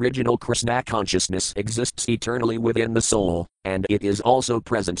 Our original Krishna consciousness exists eternally within the soul, and it is also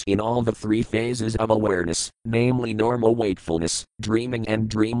present in all the three phases of awareness, namely normal wakefulness, dreaming and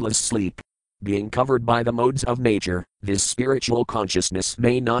dreamless sleep. Being covered by the modes of nature, this spiritual consciousness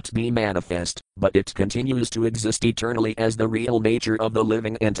may not be manifest, but it continues to exist eternally as the real nature of the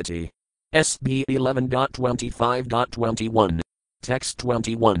living entity. SB 11.25.21. Text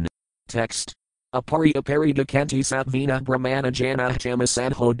 21. Text. Apari dakhanti satvina brahmana jana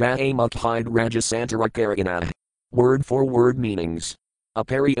tamasadho da'amakhide rajasantarakarina. Word for word meanings.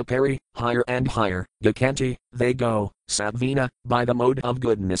 Apari, higher and higher, dakhanti, they go, satvina, by the mode of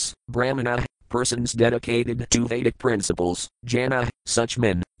goodness, brahmana, persons dedicated to Vedic principles, jana, such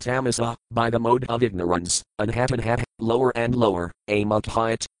men, tamasa, by the mode of ignorance, anhatanhat, lower and lower,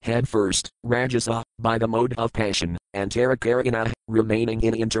 amakhayat, head first, rajasa, by the mode of passion, and tarakarina, remaining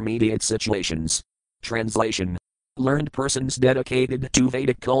in intermediate situations. Translation. Learned persons dedicated to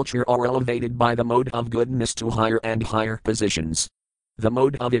Vedic culture are elevated by the mode of goodness to higher and higher positions. The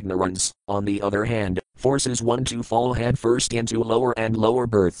mode of ignorance, on the other hand, forces one to fall headfirst into lower and lower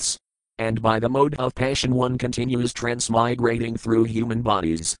births. And by the mode of passion one continues transmigrating through human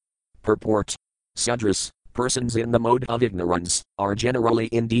bodies. Purport. Sudras, persons in the mode of ignorance, are generally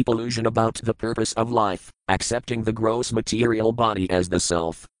in deep illusion about the purpose of life, accepting the gross material body as the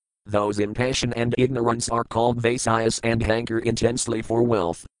self. Those in passion and ignorance are called Vaisyas and hanker intensely for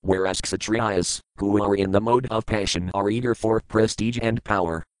wealth, whereas Kshatriyas, who are in the mode of passion, are eager for prestige and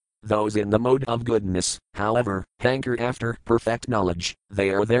power. Those in the mode of goodness, however, hanker after perfect knowledge, they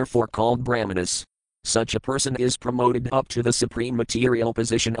are therefore called Brahmanas. such a person is promoted up to the supreme material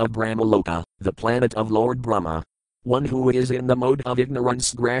position of Brahmaloka, the planet of Lord Brahma. One who is in the mode of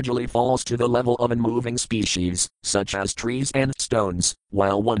ignorance gradually falls to the level of unmoving species, such as trees and stones,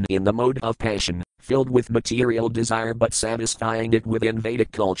 while one in the mode of passion, filled with material desire but satisfying it within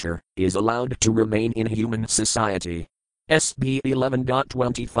Vedic culture, is allowed to remain in human society. SB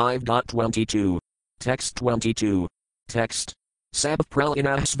 11.25.22. Text 22. Text.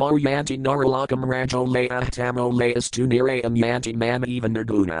 Sabpralinah svaryanti naralakam rajolayah tamolayas tu nirayam yanti mam even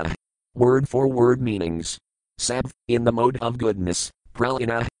nirguna. Word for word meanings. Sab, in the mode of goodness,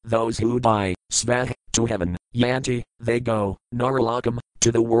 pralina, those who die, svah, to heaven, yanti, they go, naralakam,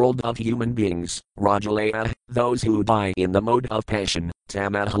 to the world of human beings, rajalaya, those who die in the mode of passion,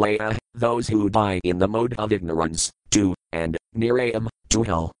 tamahalaya, those who die in the mode of ignorance, to, and, nirayam, to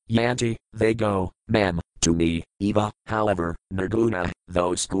hell, yanti, they go, mam, to me, eva, however, nirguna,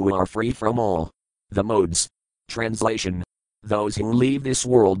 those who are free from all the modes. Translation. Those who leave this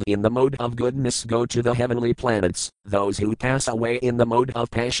world in the mode of goodness go to the heavenly planets, those who pass away in the mode of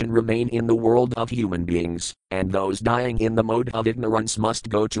passion remain in the world of human beings, and those dying in the mode of ignorance must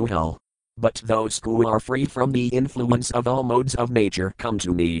go to hell. But those who are free from the influence of all modes of nature come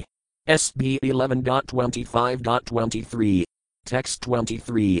to me. SB 11.25.23. Text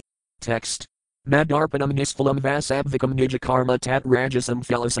 23. Text. Madarpanam nisphalam vasabvikam nijakarma tat rajasam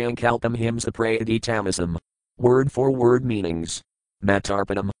phalasankalpam himsaprayadi tamasam. Word for word meanings.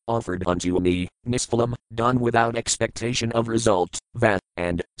 Matarpanam, offered unto me, nisphalam, done without expectation of result,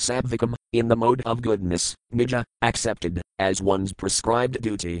 and, sabvikam, in the mode of goodness, nija, accepted, as one's prescribed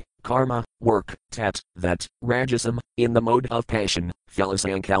duty, karma, work, tat, that, rajasam, in the mode of passion,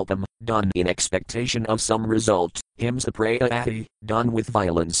 phalasankalpam, done in expectation of some result, himsaprayati, done with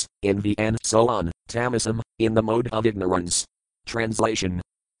violence, envy and so on, tamasam, in the mode of ignorance. Translation.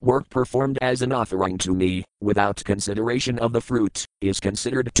 Work performed as an offering to me, without consideration of the fruit, is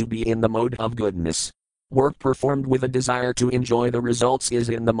considered to be in the mode of goodness. Work performed with a desire to enjoy the results is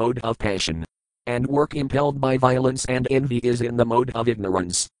in the mode of passion. And work impelled by violence and envy is in the mode of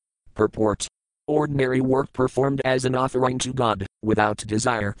ignorance. Purport. Ordinary work performed as an offering to God, without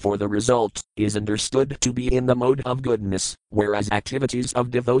desire for the result, is understood to be in the mode of goodness, whereas activities of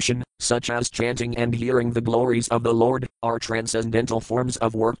devotion, such as chanting and hearing the glories of the Lord, are transcendental forms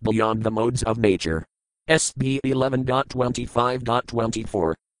of work beyond the modes of nature. SB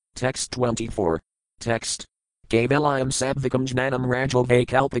 11.25.24. Text 24. Text. Kevalayam sabvikam jnanam rajove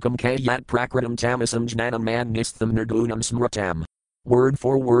kalpikam kayat prakritam tamasam jnanam annishtham nirgunam smritam. Word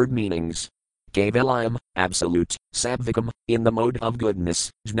for word meanings. Kevalayam, absolute, sabvikam, in the mode of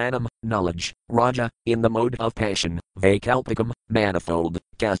goodness, jnanam, knowledge, raja, in the mode of passion, vaikalpikam, manifold,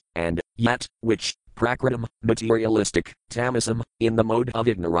 ka, and, yat, which, prakritam, materialistic, tamasam, in the mode of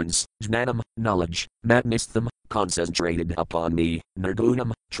ignorance, jnanam, knowledge, matnistham, concentrated upon me,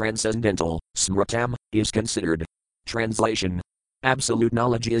 nirgunam, transcendental, smritam, is considered. Translation. Absolute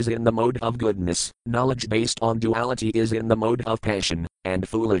knowledge is in the mode of goodness, knowledge based on duality is in the mode of passion, and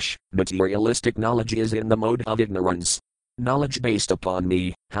foolish, materialistic knowledge is in the mode of ignorance. Knowledge based upon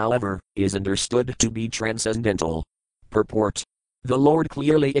me, however, is understood to be transcendental. Purport. The Lord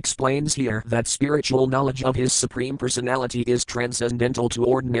clearly explains here that spiritual knowledge of His Supreme Personality is transcendental to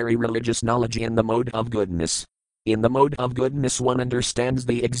ordinary religious knowledge in the mode of goodness. In the mode of goodness one understands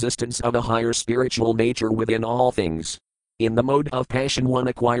the existence of a higher spiritual nature within all things. In the mode of passion one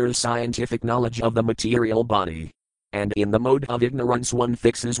acquires scientific knowledge of the material body. And in the mode of ignorance one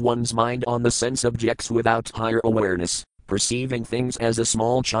fixes one's mind on the sense objects without higher awareness, perceiving things as a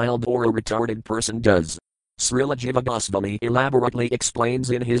small child or a retarded person does. Srila Jiva Goswami elaborately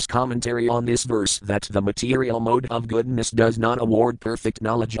explains in his commentary on this verse that the material mode of goodness does not award perfect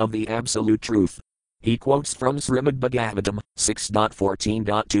knowledge of the absolute truth. He quotes from Srimad Bhagavatam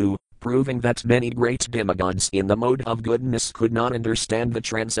 6.14.2. Proving that many great demigods in the mode of goodness could not understand the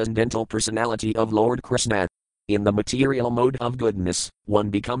transcendental personality of Lord Krishna. In the material mode of goodness, one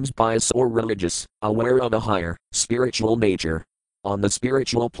becomes pious or religious, aware of a higher, spiritual nature. On the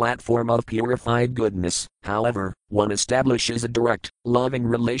spiritual platform of purified goodness, however, one establishes a direct, loving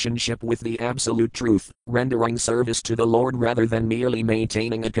relationship with the absolute truth, rendering service to the Lord rather than merely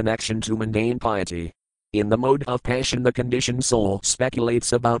maintaining a connection to mundane piety. In the mode of passion the conditioned soul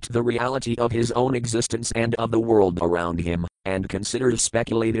speculates about the reality of his own existence and of the world around him, and considers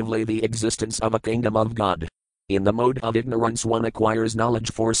speculatively the existence of a kingdom of God. In the mode of ignorance one acquires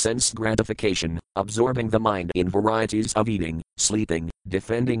knowledge for sense gratification, absorbing the mind in varieties of eating, sleeping,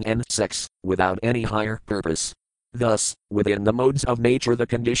 defending and sex, without any higher purpose. Thus, within the modes of nature, the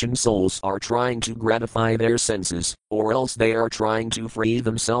conditioned souls are trying to gratify their senses, or else they are trying to free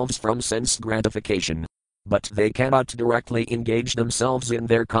themselves from sense gratification. But they cannot directly engage themselves in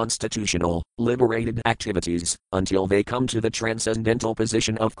their constitutional, liberated activities, until they come to the transcendental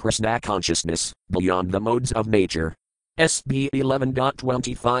position of Krishna consciousness, beyond the modes of nature. SB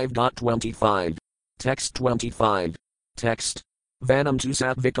 11.25.25. Text 25. Text. Vanam tu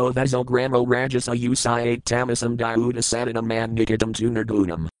sattviko vasogramo rajasa usayate tamasam diudasatanam mannikitam tu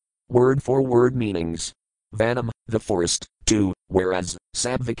nirgunam. Word for word meanings. Vanam, the forest, two, whereas,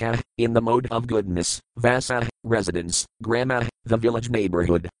 sattvika, in the mode of goodness, vasa, residence, grama, the village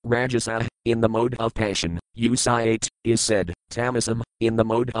neighborhood, rajasa, in the mode of passion, usayate, is said, tamasam, in the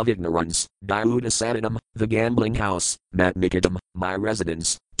mode of ignorance, diudasatanam, the gambling house, matnikitam, my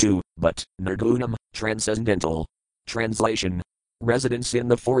residence, two, but, nirgunam, transcendental. Translation. Residence in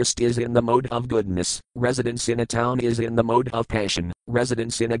the forest is in the mode of goodness, residence in a town is in the mode of passion,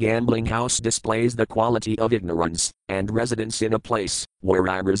 residence in a gambling house displays the quality of ignorance, and residence in a place where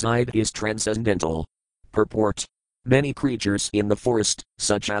I reside is transcendental. Purport. Many creatures in the forest,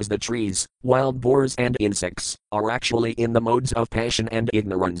 such as the trees, wild boars and insects, are actually in the modes of passion and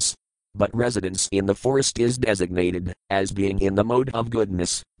ignorance. But residence in the forest is designated as being in the mode of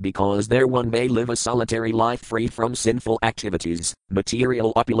goodness, because there one may live a solitary life free from sinful activities,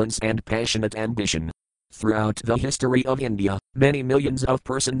 material opulence and passionate ambition. Throughout the history of India, many millions of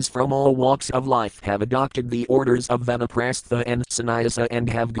persons from all walks of life have adopted the orders of Vanaprastha and Sannyasa and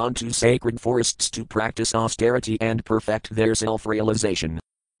have gone to sacred forests to practice austerity and perfect their self-realization.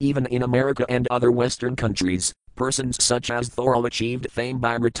 Even in America and other Western countries, persons such as Thoreau achieved fame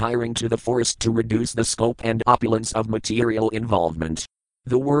by retiring to the forest to reduce the scope and opulence of material involvement.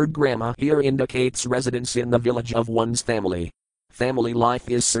 The word grama here indicates residence in the village of one's family. Family life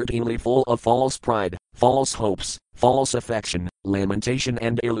is certainly full of false pride, false hopes, false affection, lamentation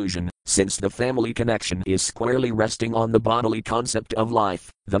and illusion, since the family connection is squarely resting on the bodily concept of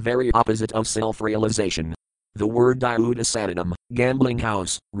life, the very opposite of self-realization. The word diudasatanam, gambling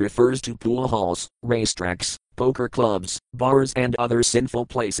house, refers to pool halls, racetracks, poker clubs, bars and other sinful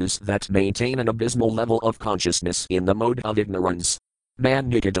places that maintain an abysmal level of consciousness in the mode of ignorance.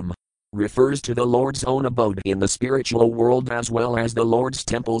 Mannikitam refers to the Lord's own abode in the spiritual world as well as the Lord's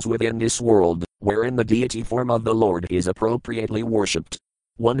temples within this world, wherein the deity form of the Lord is appropriately worshipped.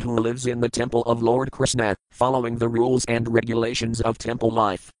 One who lives in the temple of Lord Krishna, following the rules and regulations of temple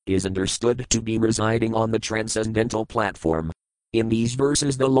life, is understood to be residing on the transcendental platform. In these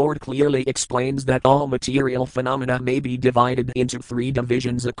verses, the Lord clearly explains that all material phenomena may be divided into three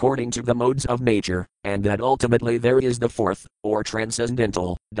divisions according to the modes of nature, and that ultimately there is the fourth, or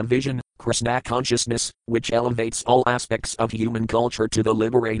transcendental, division, Krishna consciousness, which elevates all aspects of human culture to the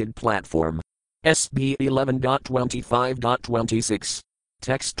liberated platform. SB 11.25.26.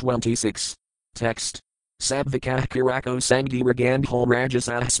 Text 26. Text. Sabvikah kirako sangdi ragandhol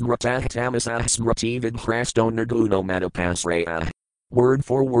rajasah smratah tamasah smrati vidhrasto nirguno madapasraya. Word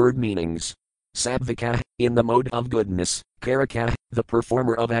for word meanings. Sabvikah, in the mode of goodness, karaka, the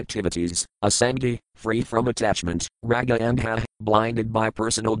performer of activities, asangdi, free from attachment, raga andha, blinded by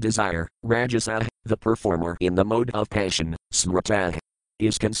personal desire, rajasah, the performer in the mode of passion, smratah,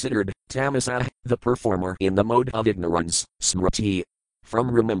 is considered, tamasah, the performer in the mode of ignorance, smrati,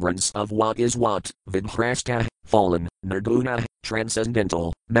 from remembrance of what is what, vidhrashta, fallen, nirguna,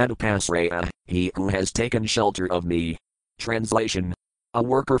 transcendental, madhupasraya, he who has taken shelter of me. Translation. A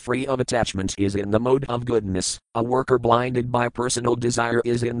worker free of attachment is in the mode of goodness, a worker blinded by personal desire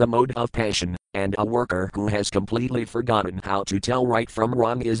is in the mode of passion, and a worker who has completely forgotten how to tell right from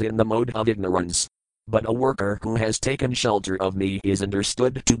wrong is in the mode of ignorance. But a worker who has taken shelter of me is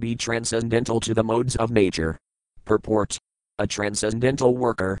understood to be transcendental to the modes of nature. Purport. A transcendental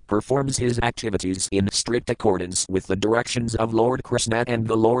worker performs his activities in strict accordance with the directions of Lord Krishna and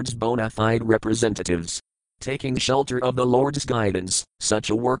the Lord's bona fide representatives. Taking shelter of the Lord's guidance,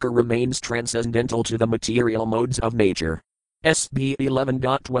 such a worker remains transcendental to the material modes of nature. SB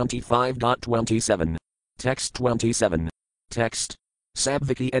 11.25.27. Text 27. Text.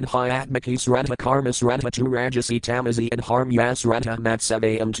 Sabviki and Hyatmaki Srata Karma Srata tu Rajasi Tamasi and Harmya Srata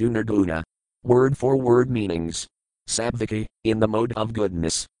Matsavayam tu Nirguna. Word for word meanings. Sabviki, in the mode of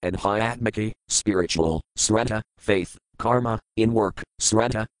goodness, and Hyatmaki, spiritual, Srata, faith, Karma, in work,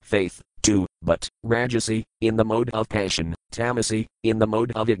 Srata, faith, two, but, Rajasi, in the mode of passion, Tamasi, in the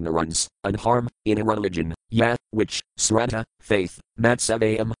mode of ignorance, and Harm, in a religion, Ya, which, Srata, faith,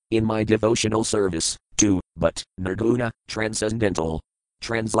 Matsavayam, in my devotional service, two, but, Nirguna, transcendental.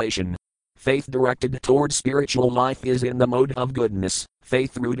 Translation. Faith directed toward spiritual life is in the mode of goodness.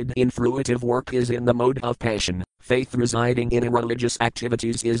 Faith rooted in fruitive work is in the mode of passion. Faith residing in irreligious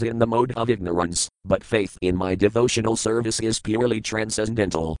activities is in the mode of ignorance. But faith in my devotional service is purely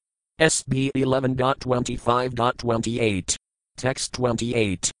transcendental. SB 11.25.28. Text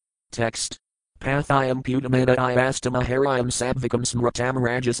 28. Text. Pathayam putamana harayam sabvikam smratam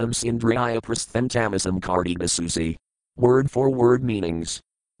rajasam sindriya prastham tamasam kardidasusi. Word for word meanings.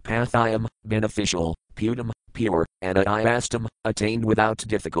 Pathayam, beneficial, putam, pure, anayastam, attained without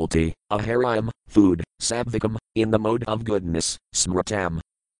difficulty, aharayam, food, sabvikam, in the mode of goodness, smratam,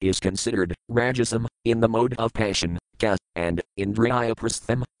 is considered, rajasam, in the mode of passion, and indriya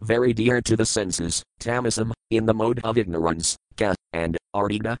prastham, very dear to the senses, tamasam, in the mode of ignorance, and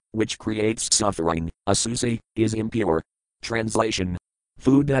ardita, which creates suffering, asusi, is impure. Translation.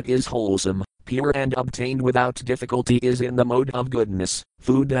 Food that is wholesome, pure and obtained without difficulty is in the mode of goodness,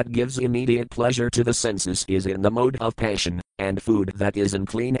 food that gives immediate pleasure to the senses is in the mode of passion, and food that is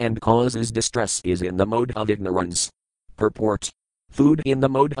unclean and causes distress is in the mode of ignorance. Purport. Food in the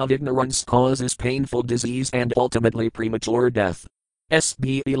mode of ignorance causes painful disease and ultimately premature death.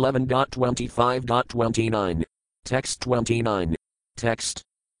 SB 11.25.29. Text 29. Text.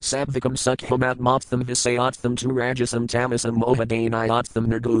 Sabvikam sukhamatmatham visayatham tu rajasam tamasam mohadanayatham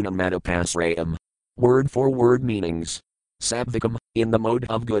nirgunam madapasrayam. Word for word meanings. Sabvikam, in the mode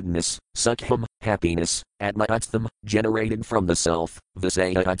of goodness, sukham, happiness, atmayatham, generated from the self,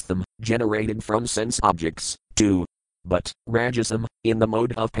 visayatham, generated from sense objects, two. But, rajasam, in the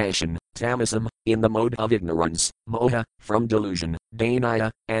mode of passion, tamasam, in the mode of ignorance, moha, from delusion,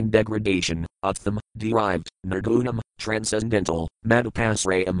 danaya, and degradation, atham, derived, nirgunam, transcendental,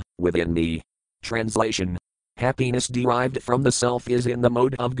 madhupasrayam, within me. Translation. Happiness derived from the self is in the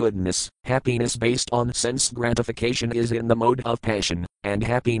mode of goodness, happiness based on sense gratification is in the mode of passion, and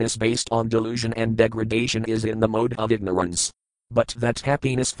happiness based on delusion and degradation is in the mode of ignorance. But that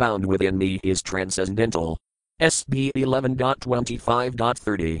happiness found within me is transcendental. SB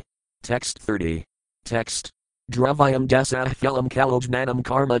 11.25.30. Text 30. Text. Dravayam dasahphalam kalojnanam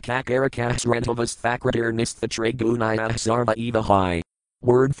karma kakarakasrantovas thakratir nisthatragunayah sarva eva high.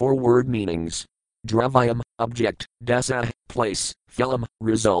 Word for word meanings. Dravayam, object, dasah, place, phalam,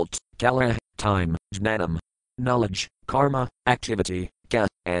 result, kala, time, jnanam, knowledge, karma, activity,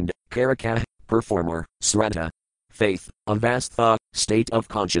 and karaka, performer, srata, faith, avastha, state of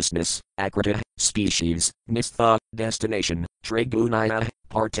consciousness, akrita, species, nistha, destination, tragunaya,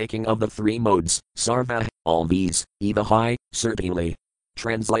 partaking of the three modes, sarva, all these, eva high, certainly.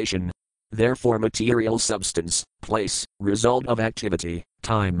 Translation. Therefore material substance, place, result of activity,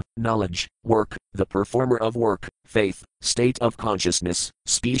 time, knowledge, work, the performer of work, faith, state of consciousness,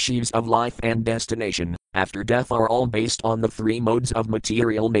 species of life and destination, after death are all based on the three modes of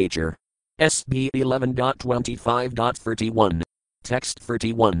material nature. SB 11.25.31. Text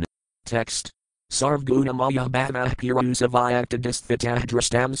 31. Text. Sarvgunamaya bhavah pirusa vyaktadisthitah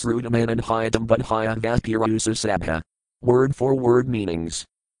drastam srudam and hyadam budhaya vaspirusa sabha. Word for word meanings.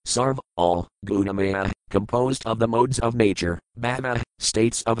 Sarv, all, gunamaya, composed of the modes of nature, bhava,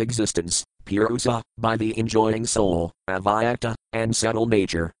 states of existence, pirusa, by the enjoying soul, avyakta, and subtle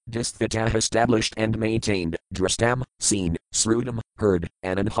nature, disthita established and maintained, drastam, seen, srudam, heard,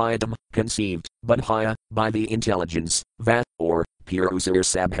 anandhyadam, conceived, budhaya, by the intelligence, vat, or, pirusa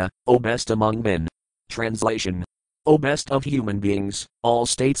sabha, O best among men. Translation. O best of human beings, all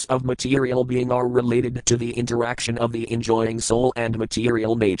states of material being are related to the interaction of the enjoying soul and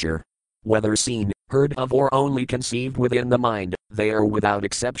material nature. Whether seen, heard of or only conceived within the mind, they are without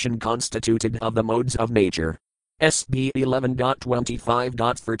exception constituted of the modes of nature. SB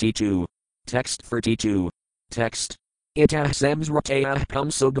 11.25.32. Text 32. Text. Itah samsratayah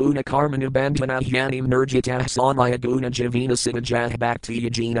pumsoguna karmanubandhanah yanim nurjitah sanaya guna javina siddhajah bhakti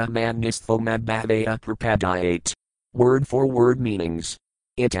yajina mannisthomad bhavaya prapadayate. Word for word meanings.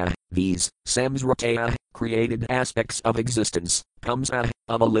 Ita, these, samsrataya, created aspects of existence, pumsa,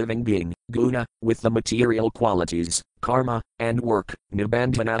 of a living being, guna, with the material qualities, karma, and work,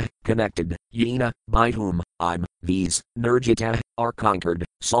 nibandhana, connected, yena, by whom, I'm, these, nurjita, are conquered,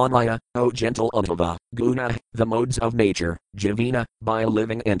 sanaya, O gentle Uddhava, guna, the modes of nature, javina, by a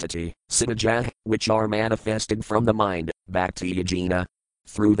living entity, siddhaja, which are manifested from the mind, bhakti yajina,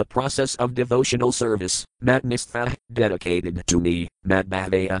 through the process of devotional service, matnistha, dedicated to me,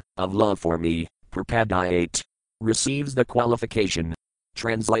 madbhavaya, of love for me, prapadayate, receives the qualification.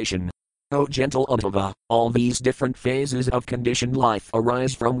 Translation. O gentle Uddhava, all these different phases of conditioned life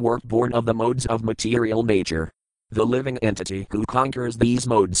arise from work born of the modes of material nature. The living entity who conquers these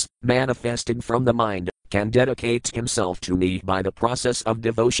modes, manifested from the mind, can dedicate himself to me by the process of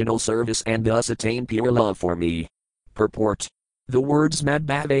devotional service and thus attain pure love for me. Purport. The words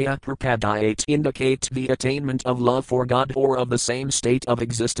Madbhavaya Prapadayate indicate the attainment of love for God or of the same state of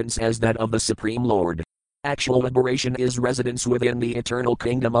existence as that of the Supreme Lord. Actual liberation is residence within the eternal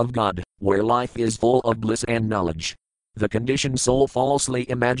kingdom of God, where life is full of bliss and knowledge. The conditioned soul falsely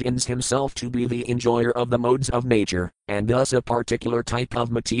imagines himself to be the enjoyer of the modes of nature, and thus a particular type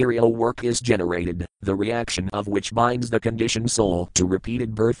of material work is generated, the reaction of which binds the conditioned soul to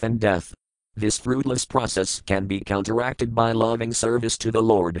repeated birth and death. This fruitless process can be counteracted by loving service to the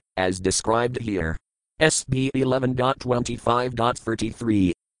Lord, as described here. SB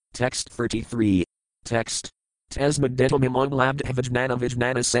 11.25.33. Text 33. Text. Tasmaditam imam labdha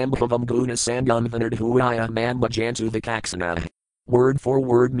vijnana sambhavam guna sanyam vinardhuaya manmajantu vikaksana. Word for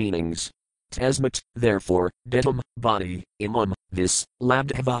word meanings. Tasmat, therefore, ditam, body, imam, this,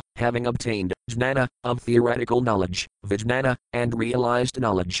 labdhava, having obtained, jnana, of theoretical knowledge, vijnana, and realized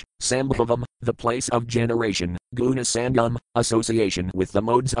knowledge, sambhavam, the place of generation, guna sanyam, association with the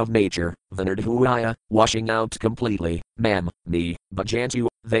modes of nature, vinardhuaya, washing out completely, mam, me, bhajantu,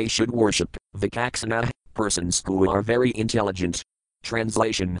 they should worship, vikaksana, persons who are very intelligent.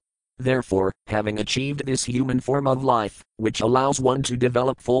 Translation. Therefore, having achieved this human form of life, which allows one to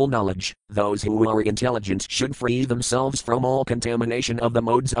develop full knowledge, those who are intelligent should free themselves from all contamination of the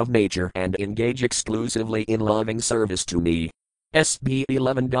modes of nature and engage exclusively in loving service to me. SB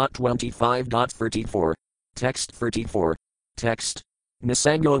 11.25.34. Text 34. Text.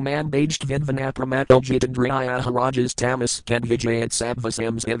 Nisango man bajt vidvanapramato jitandriya harajas tamas kadvijayat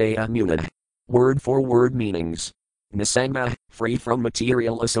sabvasams hivaya munad. Word for word meanings. Nisangma, free from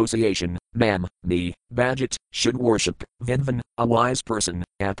material association, mam, me, bhajat, should worship, vidvan, a wise person,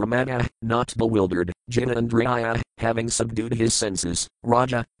 apramata, not bewildered, jitandriya, having subdued his senses,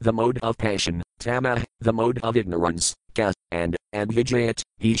 raja, the mode of passion, tama, the mode of ignorance, ka, and vijayat,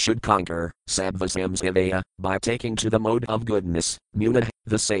 he should conquer, sabvasams hivaya, by taking to the mode of goodness, munad,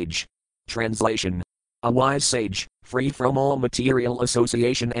 the sage. Translation. A wise sage, free from all material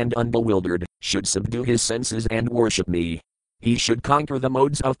association and unbewildered, should subdue his senses and worship me. He should conquer the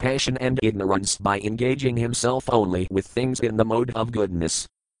modes of passion and ignorance by engaging himself only with things in the mode of goodness.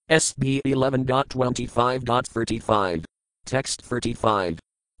 SB 11.25.35. Text 35.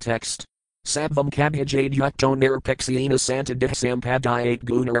 Text. Sabvam kabhajade yukto nirpexina santadih sampadayate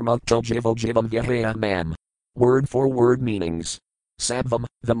gunarmukto jivam vyahaya mam. Word for word meanings. Sabvam,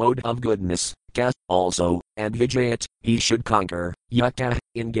 the mode of goodness, ka, also, and vijayat, he should conquer, yukta,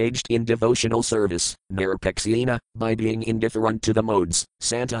 engaged in devotional service, nirpexina, by being indifferent to the modes,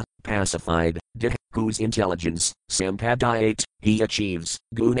 santa, pacified, dih, whose intelligence, sampadayate, he achieves,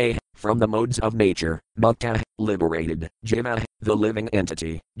 gune, from the modes of nature, mukta, liberated, jiva, the living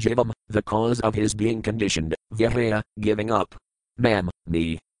entity, jivam, the cause of his being conditioned, vyahaya, giving up. Mam,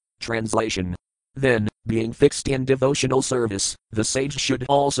 me. Translation. Then, being fixed in devotional service, the sage should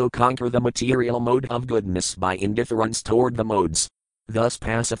also conquer the material mode of goodness by indifference toward the modes. Thus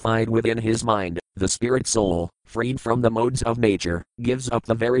pacified within his mind, the spirit soul, freed from the modes of nature, gives up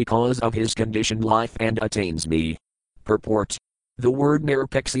the very cause of his conditioned life and attains me. Purport. The word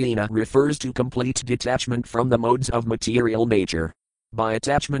nirpexina refers to complete detachment from the modes of material nature. By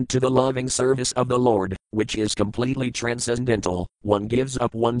attachment to the loving service of the Lord, which is completely transcendental, one gives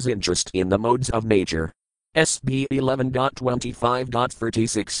up one's interest in the modes of nature. SB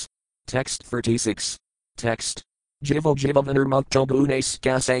 11.25.36. Text 36. Text. Jivo jivavanarmukto gunes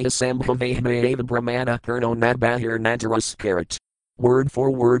kasaya sambhavahmayava brahmana purno nadbahir nataras karat. Word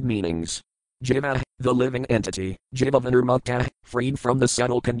for word meanings. Jiva, the living entity, jivavanarmukta, freed from the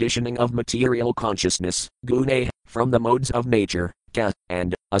subtle conditioning of material consciousness, gune, from the modes of nature, ka,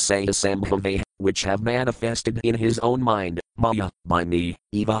 and asaya sambhava, which have manifested in his own mind, maya, by me,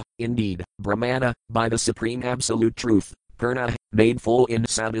 eva, indeed, brahmana, by the supreme absolute truth, purna, made full in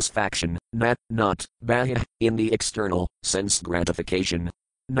satisfaction, not, bahya, in the external, sense gratification,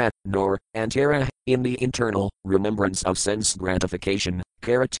 not, nor, antara, in the internal, remembrance of sense gratification,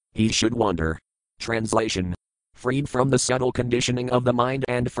 karat, he should wander. Translation. Freed from the subtle conditioning of the mind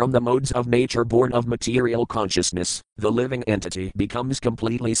and from the modes of nature born of material consciousness, the living entity becomes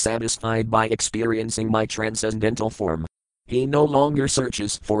completely satisfied by experiencing my transcendental form. He no longer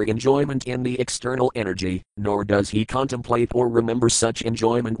searches for enjoyment in the external energy, nor does he contemplate or remember such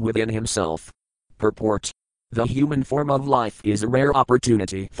enjoyment within himself. Purport. The human form of life is a rare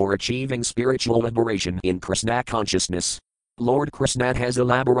opportunity for achieving spiritual liberation in Krishna consciousness. Lord Krishna has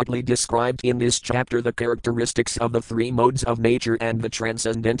elaborately described in this chapter the characteristics of the three modes of nature and the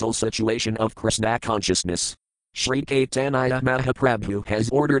transcendental situation of Krishna consciousness. Sri Caitanya Mahaprabhu has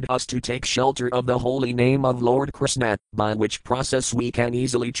ordered us to take shelter of the holy name of Lord Krishna, by which process we can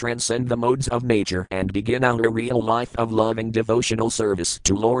easily transcend the modes of nature and begin our real life of loving devotional service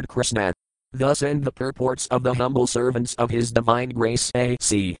to Lord Krishna. Thus end the purports of the humble servants of His Divine Grace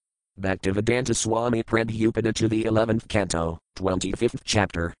A.C. Bhaktivedanta Swami Prabhupada to the 11th canto, 25th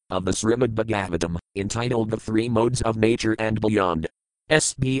chapter, of the Srimad Bhagavatam, entitled The Three Modes of Nature and Beyond.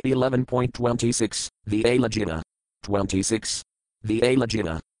 SB 11.26, The Alajita. 26. The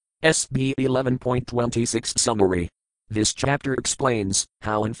Alajita. SB 11.26 Summary. This chapter explains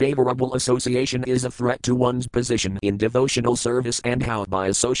how unfavorable association is a threat to one's position in devotional service and how by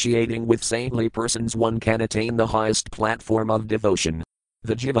associating with saintly persons one can attain the highest platform of devotion.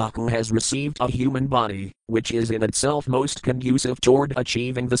 The jiva who has received a human body, which is in itself most conducive toward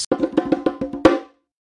achieving the